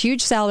and this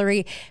huge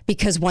salary,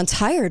 because once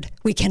hired,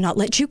 we cannot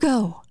let you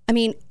go. I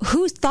mean,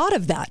 who thought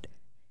of that?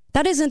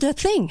 That isn't a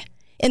thing.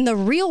 In the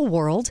real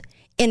world,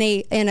 in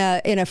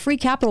a free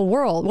capital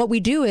world, what we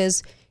do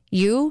is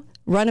you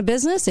run a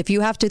business. If you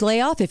have to lay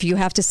off, if you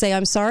have to say,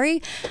 I'm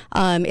sorry,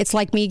 it's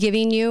like me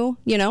giving you,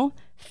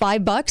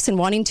 $5 and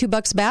wanting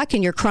 $2 back,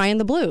 and you're crying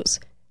the blues.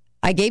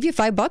 I gave you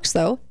 $5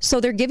 though.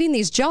 So they're giving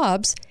these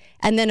jobs.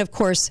 And then of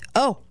course,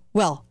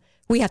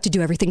 we have to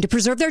do everything to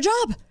preserve their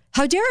job.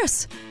 How dare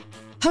us?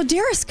 How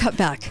dare us cut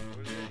back?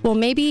 Well,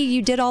 maybe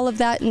you did all of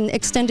that in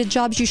extended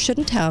jobs you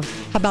shouldn't have.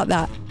 How about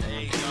that?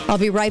 I'll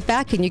be right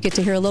back, and you get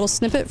to hear a little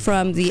snippet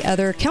from the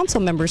other council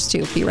members,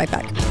 too. Be right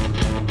back.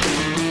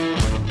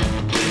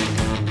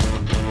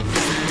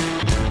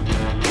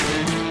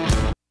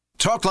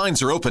 Talk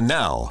lines are open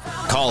now.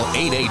 Call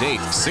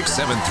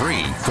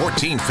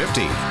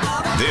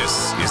 888-673-1450.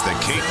 This is the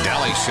Kate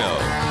Daly Show.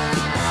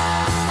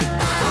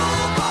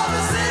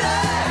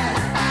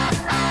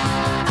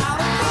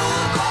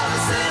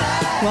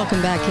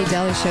 Welcome back, Kate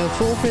Daly Show.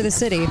 Fool for the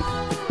City.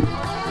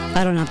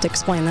 I don't have to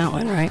explain that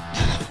one, right?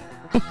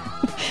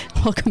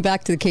 Welcome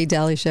back to the Kate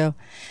Daly Show.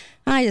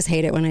 I just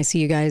hate it when I see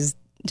you guys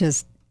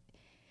just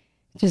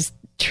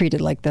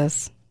treated like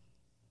this.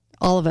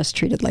 All of us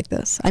treated like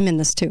this. I'm in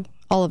this too.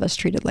 All of us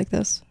treated like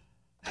this.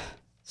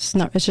 It's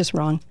just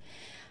wrong.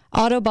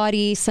 Auto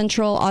Body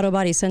Central,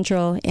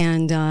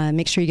 and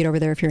make sure you get over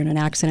there if you're in an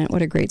accident.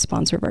 What a great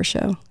sponsor of our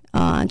show.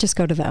 Just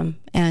go to them.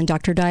 And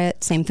Dr.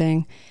 Diet, same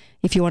thing.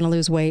 If you want to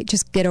lose weight,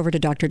 just get over to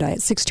Dr. Diet.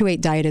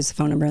 628-DIET is the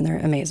phone number, and they're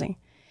amazing.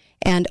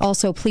 And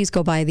also, please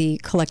go buy the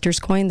collector's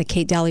coin, the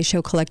Kate Daly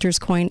Show collector's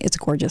coin. It's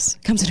gorgeous.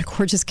 It comes in a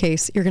gorgeous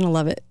case. You're going to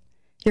love it.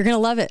 You're going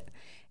to love it.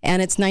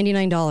 And it's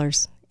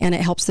 $99. And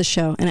it helps the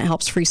show, and it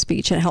helps free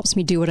speech, and it helps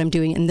me do what I'm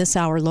doing in this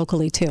hour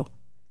locally, too.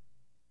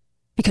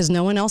 Because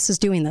no one else is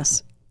doing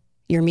this.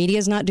 Your media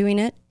is not doing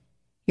it.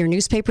 Your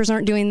newspapers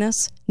aren't doing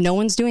this. No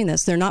one's doing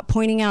this. They're not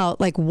pointing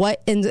out, like,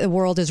 what in the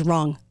world is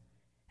wrong.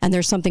 And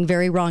there's something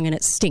very wrong, and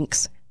it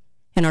stinks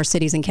in our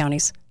cities and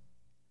counties.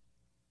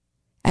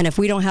 And if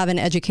we don't have an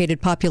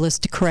educated populace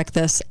to correct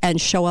this and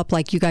show up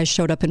like you guys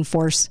showed up in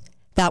force,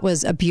 that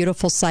was a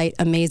beautiful sight,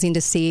 amazing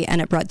to see, and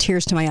it brought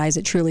tears to my eyes.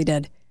 It truly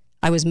did.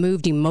 I was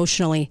moved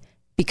emotionally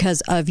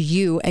because of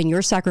you and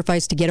your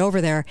sacrifice to get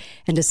over there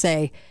and to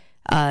say,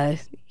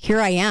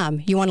 here I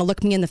am. You want to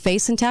look me in the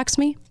face and tax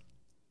me?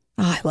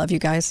 Oh, I love you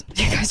guys.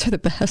 You guys are the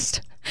best.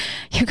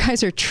 You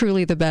guys are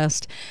truly the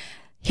best.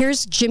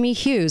 Here's Jimmy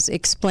Hughes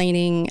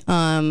explaining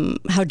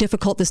how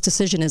difficult this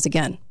decision is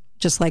again,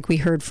 just like we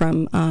heard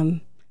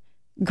from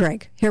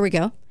Greg. Here we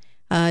go.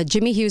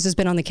 Jimmy Hughes has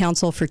been on the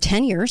council for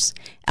 10 years.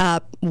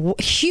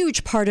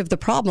 Huge part of the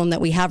problem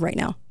that we have right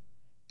now,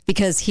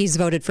 because he's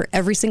voted for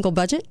every single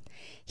budget.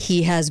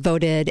 He has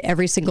voted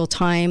every single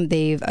time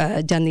they've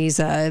done these,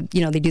 they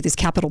do these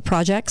capital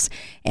projects.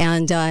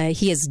 And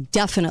he is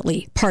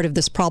definitely part of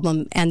this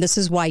problem. And this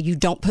is why you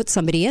don't put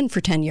somebody in for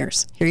 10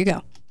 years. Here you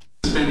go.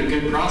 It's been a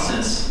good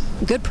process.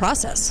 Good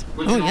process.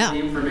 Look at all the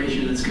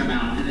information that's come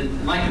out.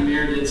 And like the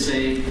mayor did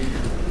say,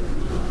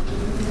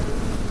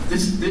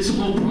 this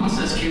whole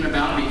process came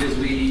about because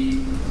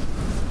we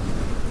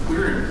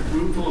were a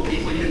room full of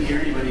people. You didn't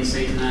hear anybody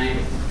say tonight,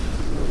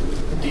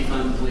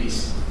 defund the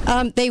police.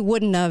 They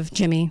wouldn't have,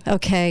 Jimmy.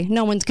 Okay,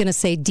 no one's going to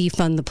say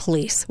defund the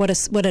police. What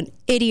an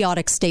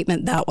idiotic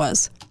statement that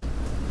was.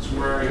 So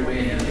we're already way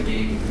ahead of the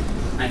game.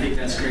 I think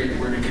that's great that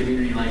we're in a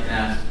community like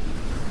that.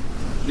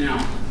 Now,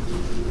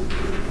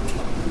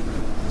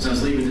 as I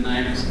was leaving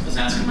tonight, I was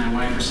asking my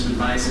wife for some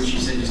advice, and she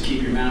said, just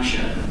keep your mouth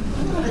shut.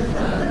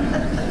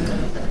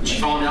 She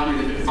followed me out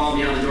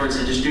the door and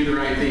said, just do the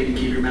right thing and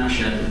keep your mouth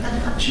shut.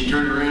 She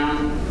turned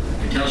around,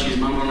 I could tell she was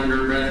mumbling under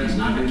her breath, he's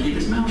not going to keep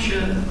his mouth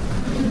shut.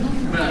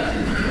 But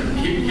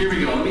here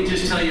we go. Let me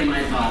just tell you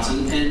my thoughts.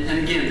 And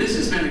again, this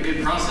has been a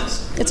good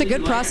process. It's a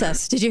good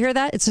process. Did you hear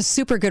that? It's a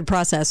super good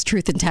process,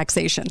 truth and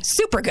taxation.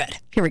 Super good.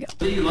 Here we go.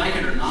 Whether you like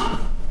it or not,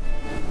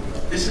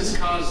 this has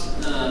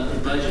caused the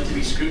budget to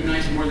be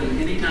scrutinized more than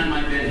any time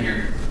I've been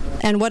here.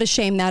 And what a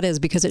shame that is,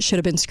 because it should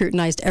have been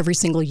scrutinized every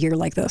single year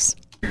like this.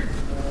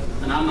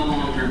 And I'm the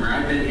long-termer.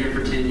 I've been here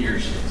for 10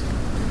 years.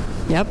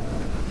 Yep.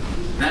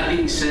 That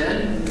being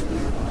said,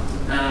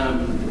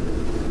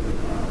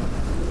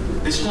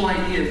 this whole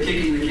idea of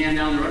kicking the can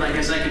down the road, I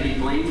guess I could be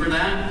blamed for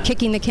that.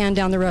 Kicking the can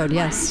down the road,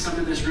 yes. There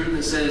might be someone in this room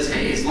that says,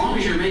 hey, as long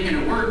as you're making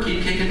it work,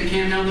 keep kicking the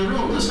can down the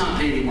road. Let's not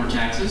pay any more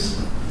taxes.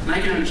 And I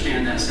can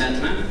understand that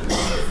sentiment.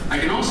 I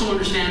can also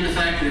understand the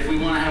fact that if we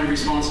want to have a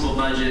responsible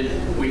budget,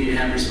 we need to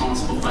have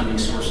responsible funding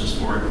sources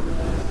for it.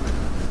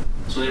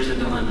 So there's a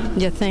dilemma.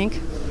 You think?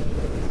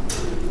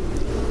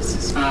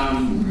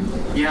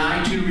 Yeah,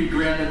 I too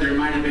regret that there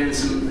might have been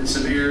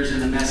some errors in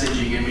the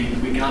messaging,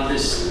 and we got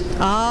this.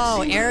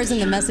 Oh, errors in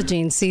the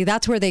messaging. See,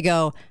 that's where they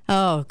go,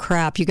 oh,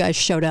 crap, you guys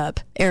showed up.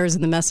 Errors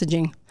in the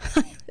messaging.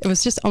 It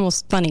was just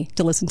almost funny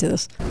to listen to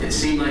this. It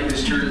seemed like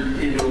this turned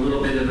into a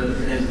little bit of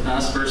an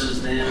us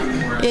versus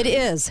them. It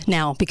is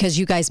now, because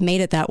you guys made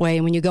it that way.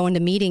 And when you go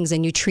into meetings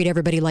and you treat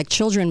everybody like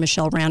children,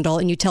 Michelle Randall,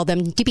 and you tell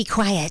them to be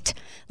quiet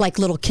like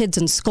little kids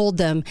and scold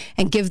them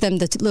and give them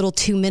the little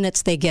 2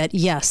 minutes they get.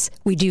 Yes,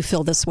 we do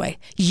feel this way.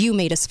 You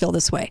made us feel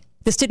this way.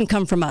 This didn't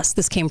come from us.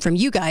 This came from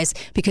you guys,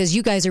 because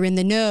you guys are in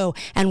the know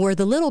and we're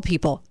the little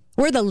people.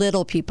 We're the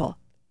little people.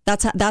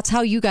 That's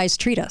how you guys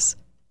treat us.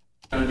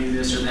 To do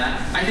this or that.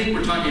 I think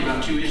we're talking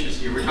about two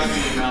issues here. We're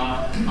talking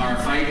about our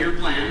 5-year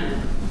plan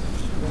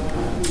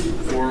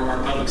for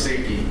our public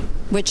safety.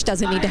 Which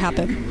doesn't need to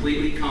happen. I am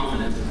completely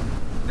confident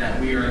that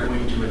we are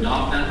going to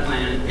adopt that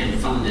plan and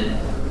fund it.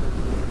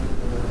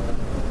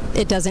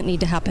 It doesn't need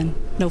to happen.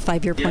 No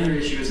 5-year The other plan.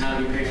 issue is how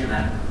do we pay for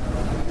that?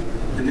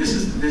 And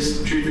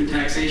this truth in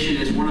taxation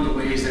is one of the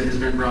ways that has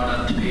been brought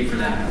up to pay for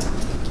that.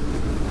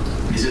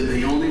 Is it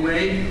the only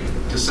way?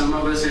 To some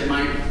of us, we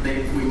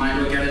might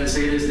look at it and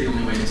say it is the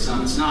only way. To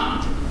some, it's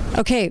not.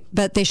 Okay,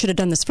 but they should have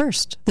done this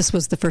first. This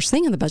was the first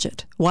thing in the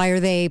budget. Why are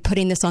they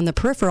putting this on the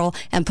peripheral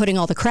and putting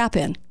all the crap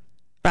in,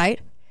 right?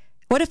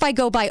 What if I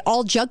go buy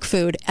all junk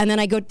food and then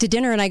I go to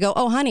dinner and I go,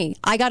 oh, honey,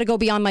 I got to go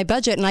beyond my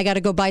budget and I got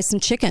to go buy some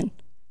chicken.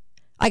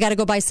 I got to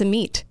go buy some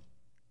meat.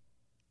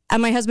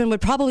 And my husband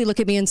would probably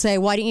look at me and say,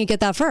 why didn't you get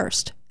that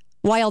first?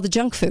 Why all the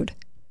junk food?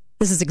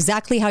 This is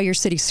exactly how your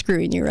city's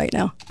screwing you right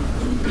now.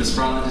 But it's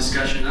brought the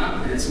discussion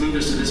up, and it's moved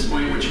us to this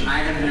point, which I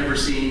have never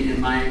seen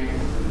in my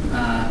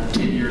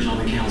 10 years on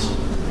the council.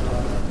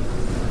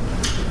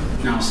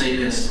 Now, I'll say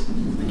this.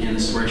 Again,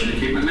 this is where I should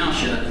have kept my mouth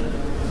shut.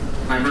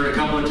 I've heard a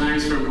couple of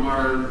times from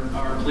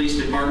our police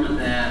department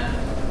that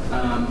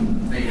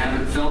they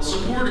haven't felt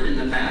supported in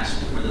the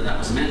past, whether that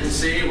was meant to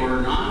say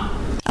or not.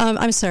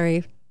 I'm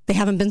sorry. They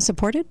haven't been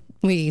supported?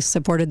 We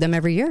supported them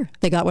every year.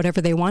 They got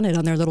whatever they wanted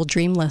on their little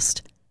dream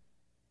list.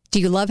 Do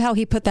you love how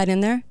he put that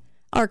in there?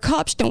 Our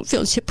cops don't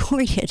feel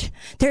supported.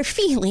 Their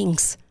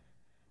feelings.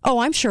 Oh,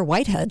 I'm sure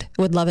Whitehead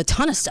would love a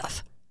ton of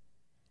stuff.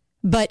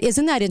 But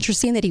isn't that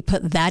interesting that he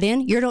put that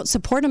in? You don't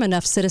support him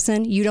enough,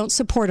 citizen. You don't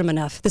support him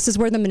enough. This is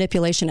where the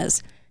manipulation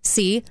is.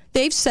 See,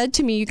 they've said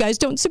to me, you guys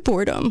don't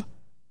support him.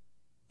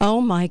 Oh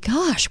my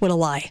gosh, what a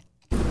lie.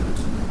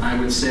 I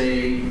would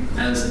say,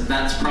 as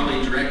that's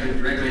probably directly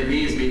at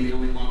me as being the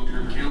only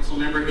long-term council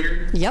member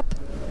here. Yep.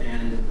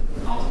 And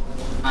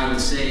I would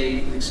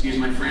say, excuse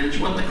my French,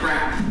 what the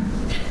crap?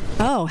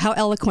 Oh, how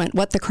eloquent.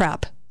 What the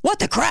crap? What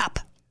the crap?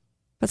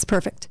 That's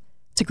perfect.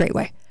 It's a great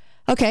way.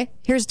 Okay,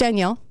 here's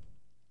Danielle.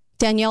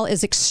 Danielle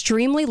is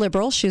extremely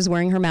liberal. She was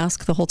wearing her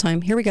mask the whole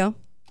time. Here we go.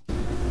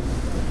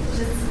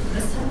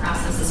 This whole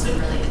process has been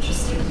really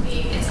interesting to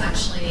me. It's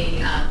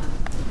actually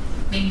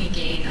made me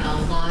gain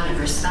a lot of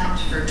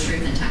respect for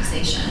truth and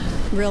taxation.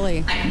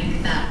 Really? I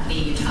think that the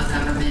Utah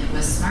government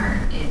was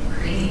smart in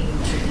creating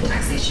truth and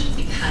taxation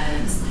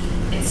because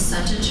it's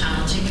such a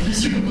challenging and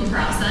miserable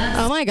process.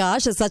 Oh my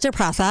gosh, it's such a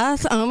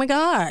process. Oh my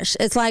gosh.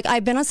 It's like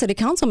I've been a city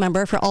council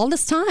member for all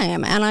this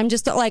time and I'm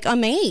just like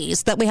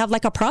amazed that we have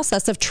like a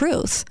process of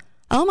truth.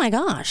 Oh my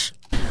gosh.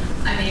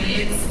 I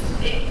mean,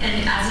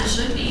 and as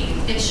it should be.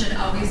 It should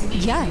always be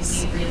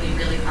yes. really, really,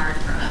 really hard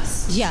for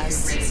us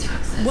yes. to raise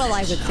taxes. Well, it I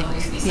would should think,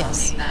 always be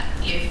yes. something that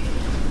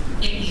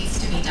if it needs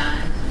to be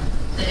done,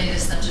 that it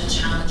is such a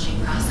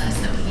challenging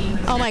process that we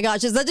would... Oh my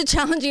gosh, it's such a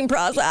challenging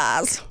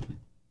process.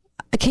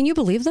 Can you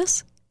believe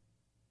this?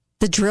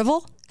 The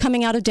drivel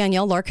coming out of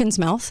Danielle Larkin's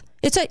mouth.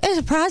 It's a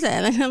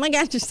process. Oh my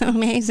gosh, it's so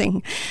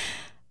amazing.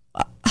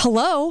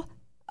 Hello?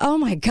 Oh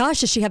my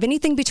gosh, does she have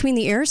anything between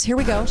the ears? Here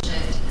we go.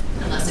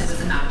 Unless it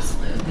was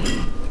absolutely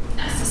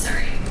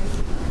necessary.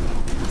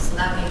 So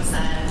that being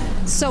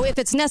said... So if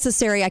it's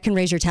necessary, I can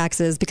raise your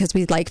taxes because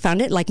we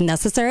found it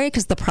necessary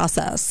because the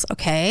process,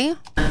 okay?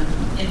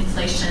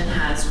 Inflation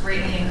has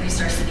greatly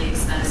increased our city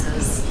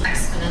expenses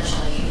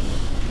exponentially.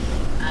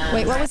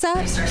 Wait, what was that?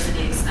 Increased our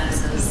city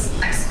expenses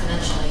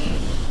exponentially,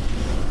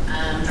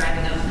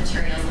 driving up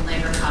materials and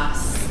labor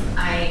costs.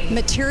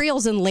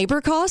 Materials and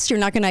labor costs? You're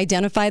not going to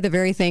identify the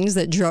very things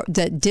that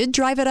did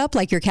drive it up,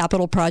 like your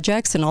capital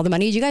projects and all the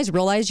money. Do you guys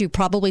realize you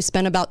probably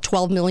spent about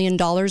 $12 million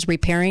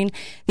repairing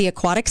the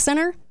aquatic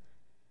center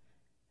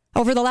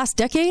over the last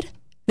decade?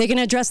 They going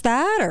to address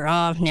that or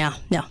no?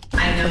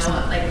 I know,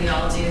 like we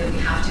all do, we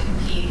have to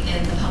compete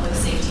in the public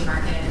safety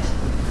market.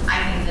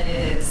 I think that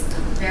it is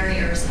very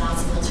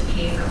irresponsible to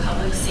pay for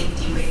public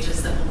safety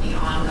wages that will be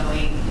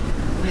ongoing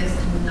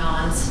with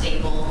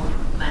non-stable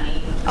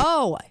money.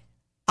 Oh,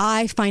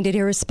 I find it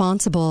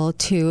irresponsible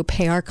to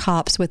pay our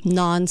cops with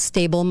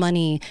non-stable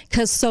money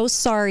because so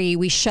sorry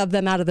we shoved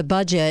them out of the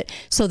budget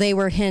so they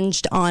were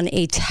hinged on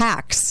a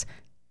tax.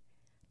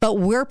 But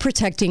we're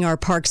protecting our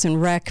parks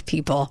and rec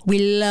people.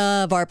 We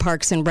love our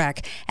parks and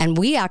rec, and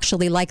we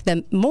actually like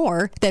them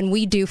more than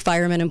we do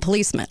firemen and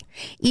policemen.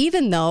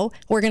 Even though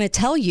we're going to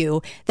tell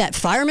you that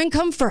firemen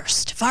come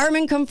first.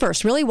 Firemen come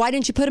first. Really? Why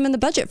didn't you put them in the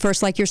budget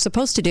first like you're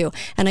supposed to do?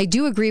 And I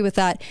do agree with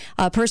that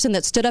person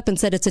that stood up and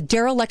said it's a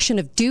dereliction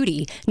of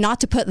duty not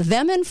to put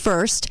them in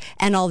first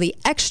and all the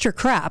extra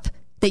crap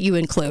that you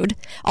include,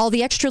 all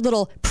the extra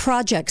little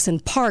projects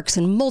and parks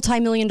and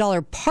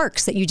multi-million-dollar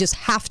parks that you just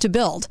have to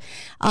build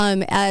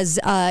as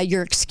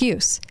your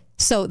excuse.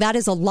 So that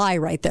is a lie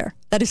right there.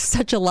 That is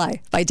such a lie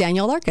by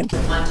Danielle Larkin.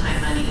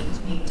 One-time money,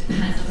 we need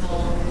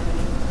dependable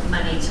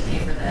money to pay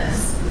for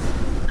this.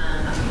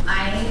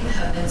 I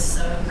have been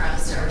so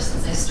impressed ever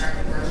since I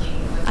started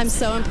working with I'm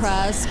so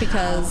impressed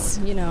because,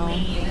 lean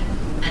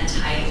and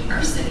tight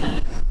our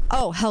city.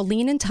 Oh, how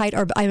lean and tight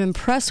I'm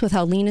impressed with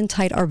how lean and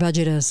tight our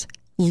budget is.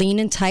 Lean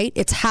and tight.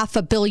 It's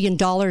 $500 million,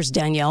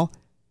 Danielle.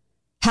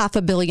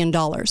 $500 million.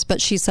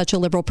 But she's such a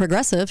liberal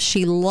progressive.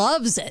 She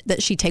loves it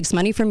that she takes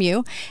money from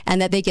you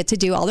and that they get to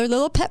do all their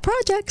little pet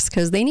projects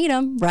because they need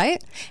them,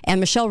 right?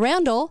 And Michelle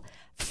Randall,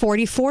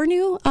 44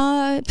 new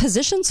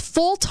positions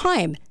full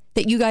time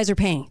that you guys are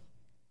paying.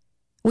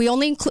 We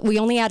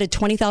only added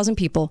 20,000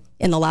 people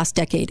in the last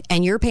decade,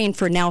 and you're paying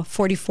for now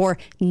 44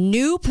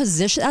 new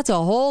positions. That's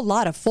a whole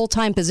lot of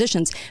full-time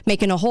positions,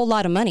 making a whole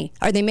lot of money.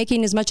 Are they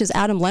making as much as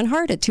Adam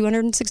Lenhart at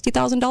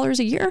 $260,000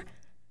 a year?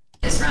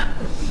 Is run.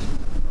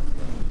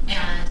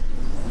 And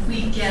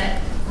we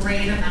get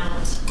great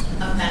amount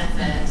of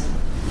benefit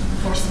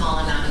for small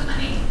amount of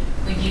money.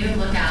 When you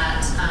look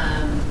at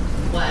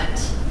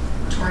what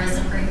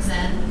tourism brings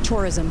in,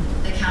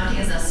 the county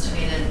has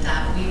estimated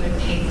that we would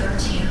pay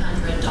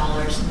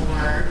 $1,300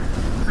 more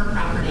per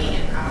property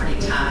in property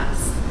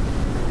tax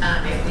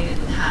if we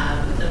didn't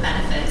have the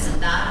benefits,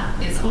 and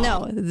that is all.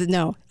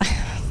 No.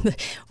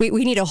 We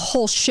need a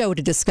whole show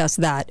to discuss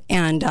that,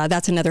 and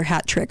that's another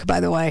hat trick, by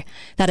the way.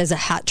 That is a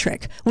hat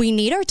trick. We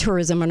need our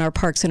tourism and our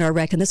parks and our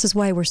rec, and this is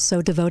why we're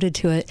so devoted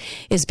to it,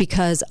 is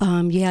because,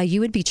 you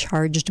would be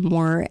charged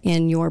more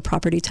in your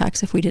property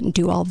tax if we didn't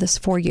do all of this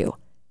for you.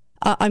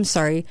 I'm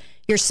sorry.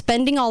 You're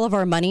spending all of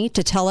our money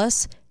to tell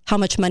us how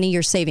much money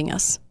you're saving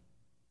us.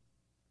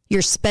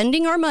 You're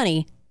spending our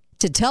money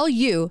to tell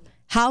you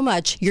how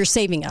much you're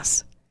saving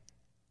us.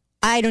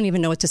 I don't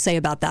even know what to say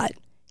about that.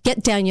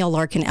 Get Danielle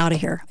Larkin out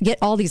of here. Get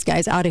all these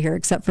guys out of here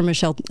except for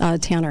Michelle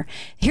Tanner.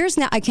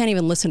 I can't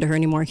even listen to her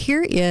anymore.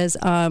 Here is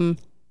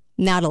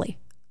Natalie.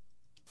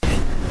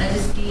 I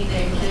just see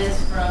that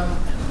kids from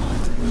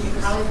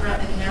probably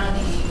throughout the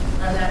county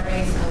are that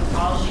race of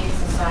all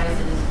shapes and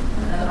sizes.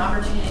 The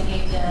opportunity it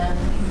gave them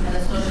and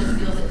the social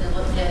skills that they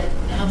looked at, it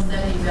helps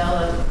them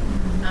develop.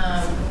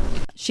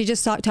 She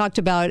just talked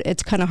about,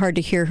 it's kind of hard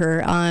to hear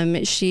her.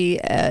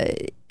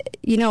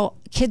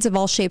 Kids of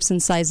all shapes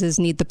and sizes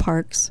need the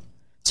parks.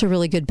 It's a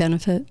really good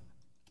benefit.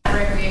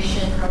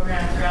 Recreation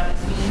program throughout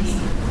the community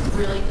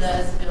really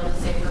does build a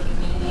safer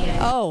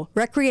community.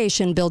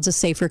 Recreation builds a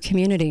safer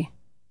community.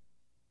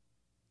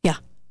 Yeah,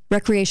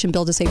 recreation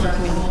builds a safer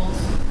community.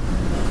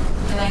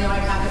 And I know I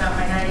talk about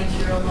my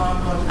 92-year-old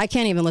mom. I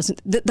can't even listen.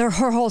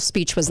 Her whole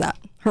speech was that.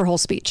 Her whole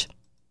speech.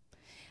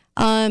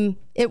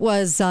 It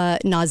was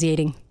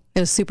nauseating. It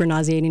was super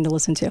nauseating to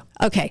listen to.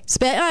 Okay,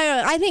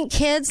 I think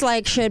kids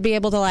should be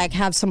able to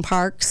have some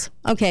parks.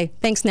 Okay,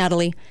 thanks,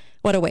 Natalie.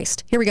 What a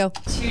waste. Here we go.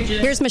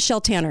 Here's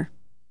Michelle Tanner.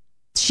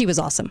 She was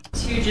awesome.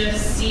 To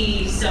just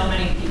see so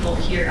many people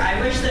here. I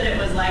wish that it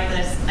was like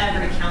this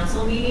every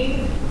council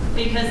meeting,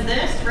 because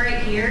this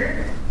right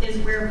here is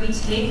where we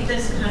take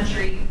this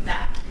country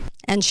back.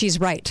 And she's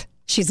right.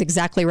 She's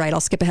exactly right.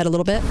 I'll skip ahead a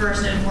little bit.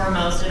 First and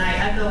foremost, and I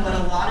echo what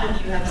a lot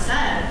of you have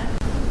said,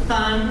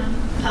 fund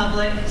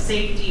public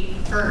safety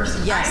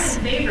first. Yes.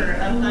 I'm in favor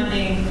of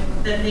funding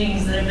the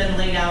things that have been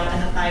laid out in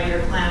the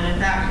 5-year plan. In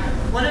fact,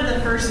 one of the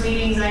first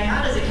meetings I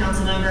had as a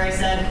council member, I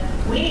said,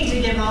 we need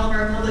to give all of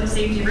our public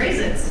safety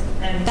raises.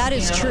 And that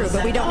is true,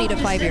 but we don't need a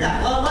 5-year.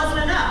 Well, it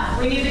wasn't enough.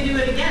 We need to do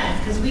it again,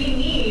 because we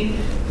need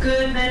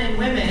good men and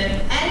women.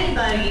 If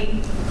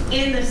anybody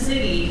in the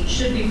city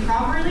should be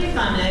properly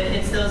funded,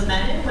 it's those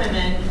men and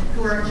women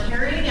who are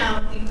carrying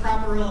out the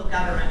proper role of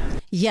government.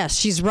 Yes,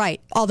 she's right.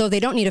 Although they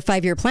don't need a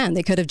 5-year plan.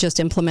 They could have just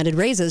implemented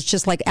raises,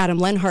 just like Adam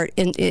Lenhart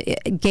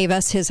gave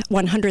us his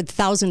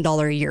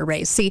 $100,000 a year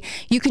raise. See,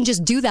 you can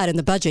just do that in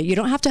the budget. You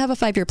don't have to have a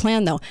 5-year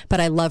plan, though. But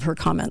I love her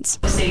comments.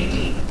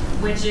 Safety,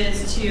 which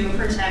is to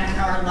protect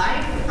our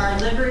life, our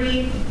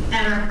liberty,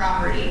 and our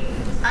property.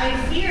 I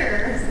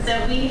fear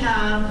that we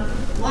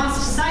have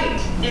lost sight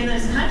in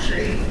this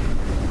country.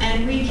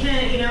 And we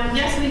can,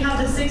 yes, we have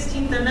the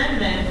 16th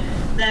Amendment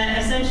that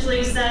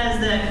essentially says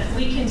that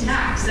we can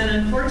tax. And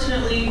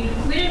unfortunately,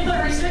 we didn't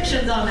put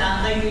restrictions on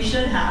that like we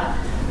should have.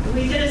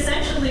 We could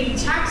essentially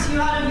tax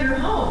you out of your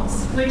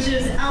homes, which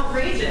is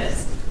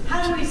outrageous.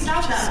 How do we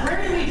stop that?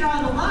 Where do we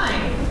draw the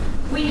line?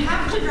 We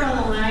have to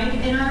draw the line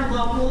in our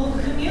local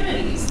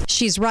communities.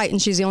 She's right,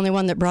 and she's the only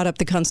one that brought up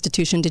the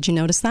Constitution. Did you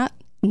notice that?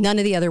 None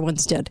of the other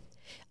ones did.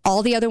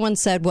 All the other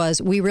ones said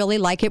was, we really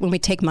like it when we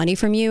take money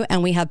from you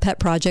and we have pet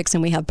projects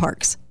and we have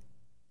parks.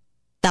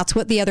 That's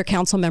what the other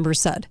council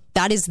members said.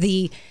 That is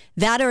the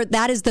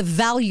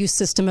value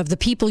system of the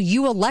people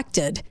you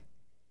elected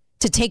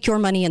to take your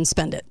money and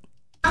spend it.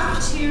 We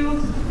have to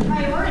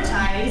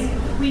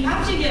prioritize. We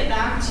have to get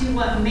back to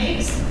what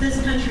makes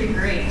this country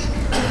great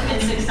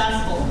and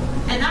successful,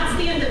 and that's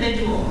the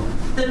individual.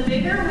 The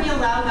bigger we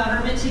allow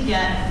government to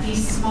get, the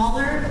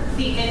smaller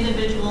the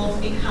individual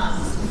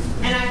becomes.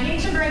 And I hate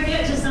to break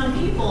it to some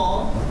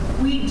people,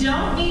 we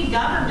don't need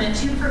government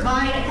to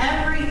provide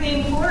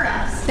everything for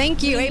us.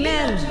 Thank you.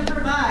 Amen. We need them to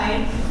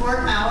provide for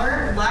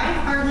our life,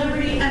 our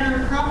liberty, and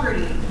our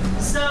property.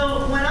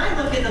 So when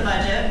I look at the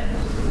budget,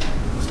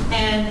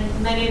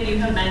 and many of you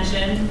have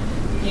mentioned,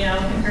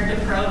 compared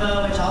to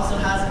Provo, which also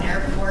has an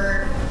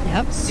airport,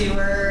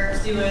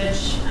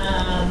 sewage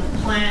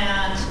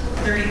plant,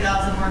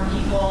 30,000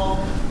 more people,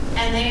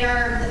 and they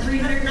are a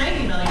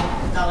 $390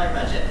 million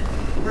budget.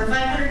 We're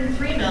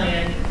 $503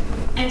 million.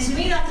 And to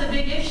me, that's a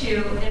big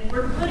issue. If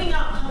we're putting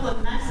out public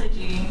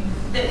messaging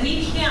that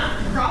we can't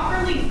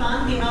properly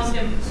fund the most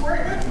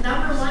important #1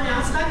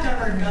 aspect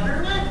of our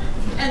government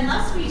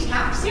unless we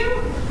tax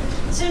you,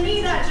 To me,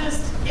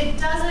 it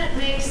doesn't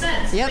make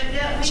sense. Yep, But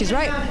yet she's we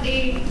right. have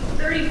a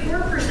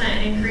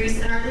 34% increase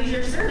in our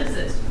leisure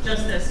services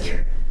just this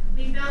year.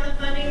 We found the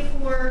funding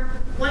for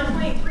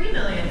 $1.3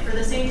 million for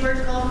the St.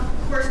 George Golf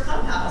Course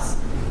Clubhouse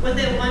with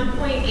a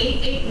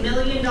 $1.88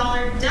 million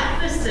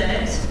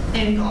deficit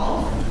in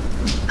golf.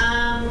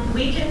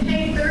 We can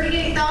pay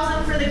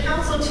 $38,000 for the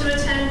council to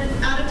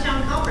attend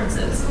out-of-town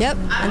conferences. Yep,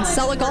 and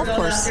sell a golf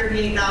course.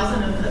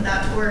 $38,000 and put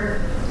that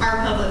toward our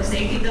public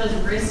safety, those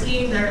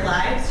risking their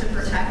lives to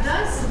protect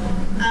us.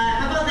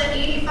 How about the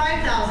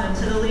 $85,000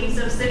 to the leagues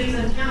of cities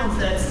and towns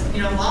that's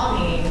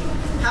lobbying?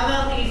 How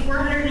about the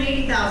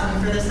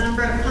 $480,000 for the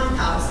Sunbrook Pump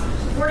House?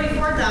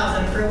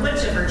 $44,000 for a wood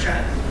chipper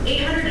truck.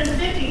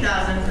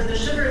 $850,000 for the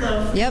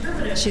Sugarloaf.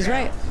 Yep, she's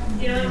right.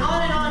 And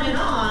on and on and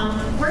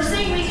on. We're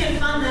saying we can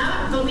fund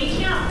that, but we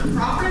can't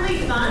properly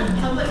fund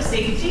public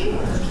safety.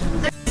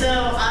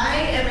 So I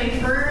am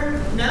a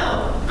firm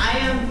no. I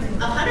am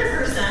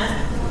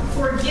 100%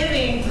 for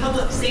giving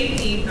public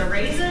safety the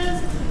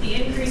raises, the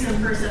increase in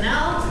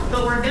personnel,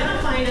 but we're going to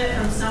find it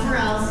from somewhere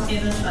else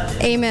in this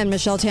budget. Amen,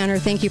 Michelle Tanner.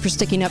 Thank you for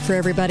sticking up for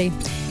everybody.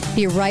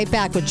 Be right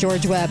back with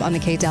George Webb on The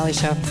Kate Daly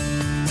Show.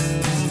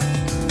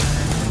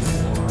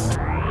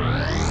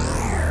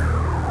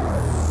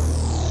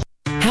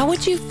 How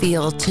would you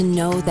feel to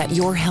know that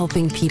you're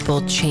helping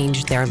people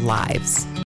change their lives?